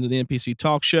for listening to the MPC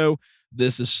Talk Show.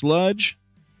 This is Sludge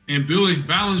and Billy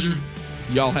Ballinger.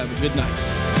 Y'all have a good night.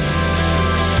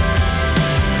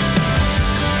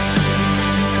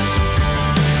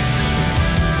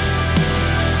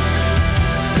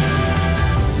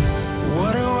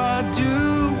 What do I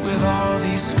do with all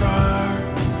these scars?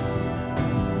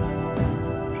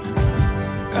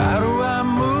 How do I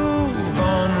move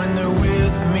on when they're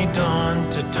with me dawn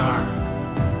to dark?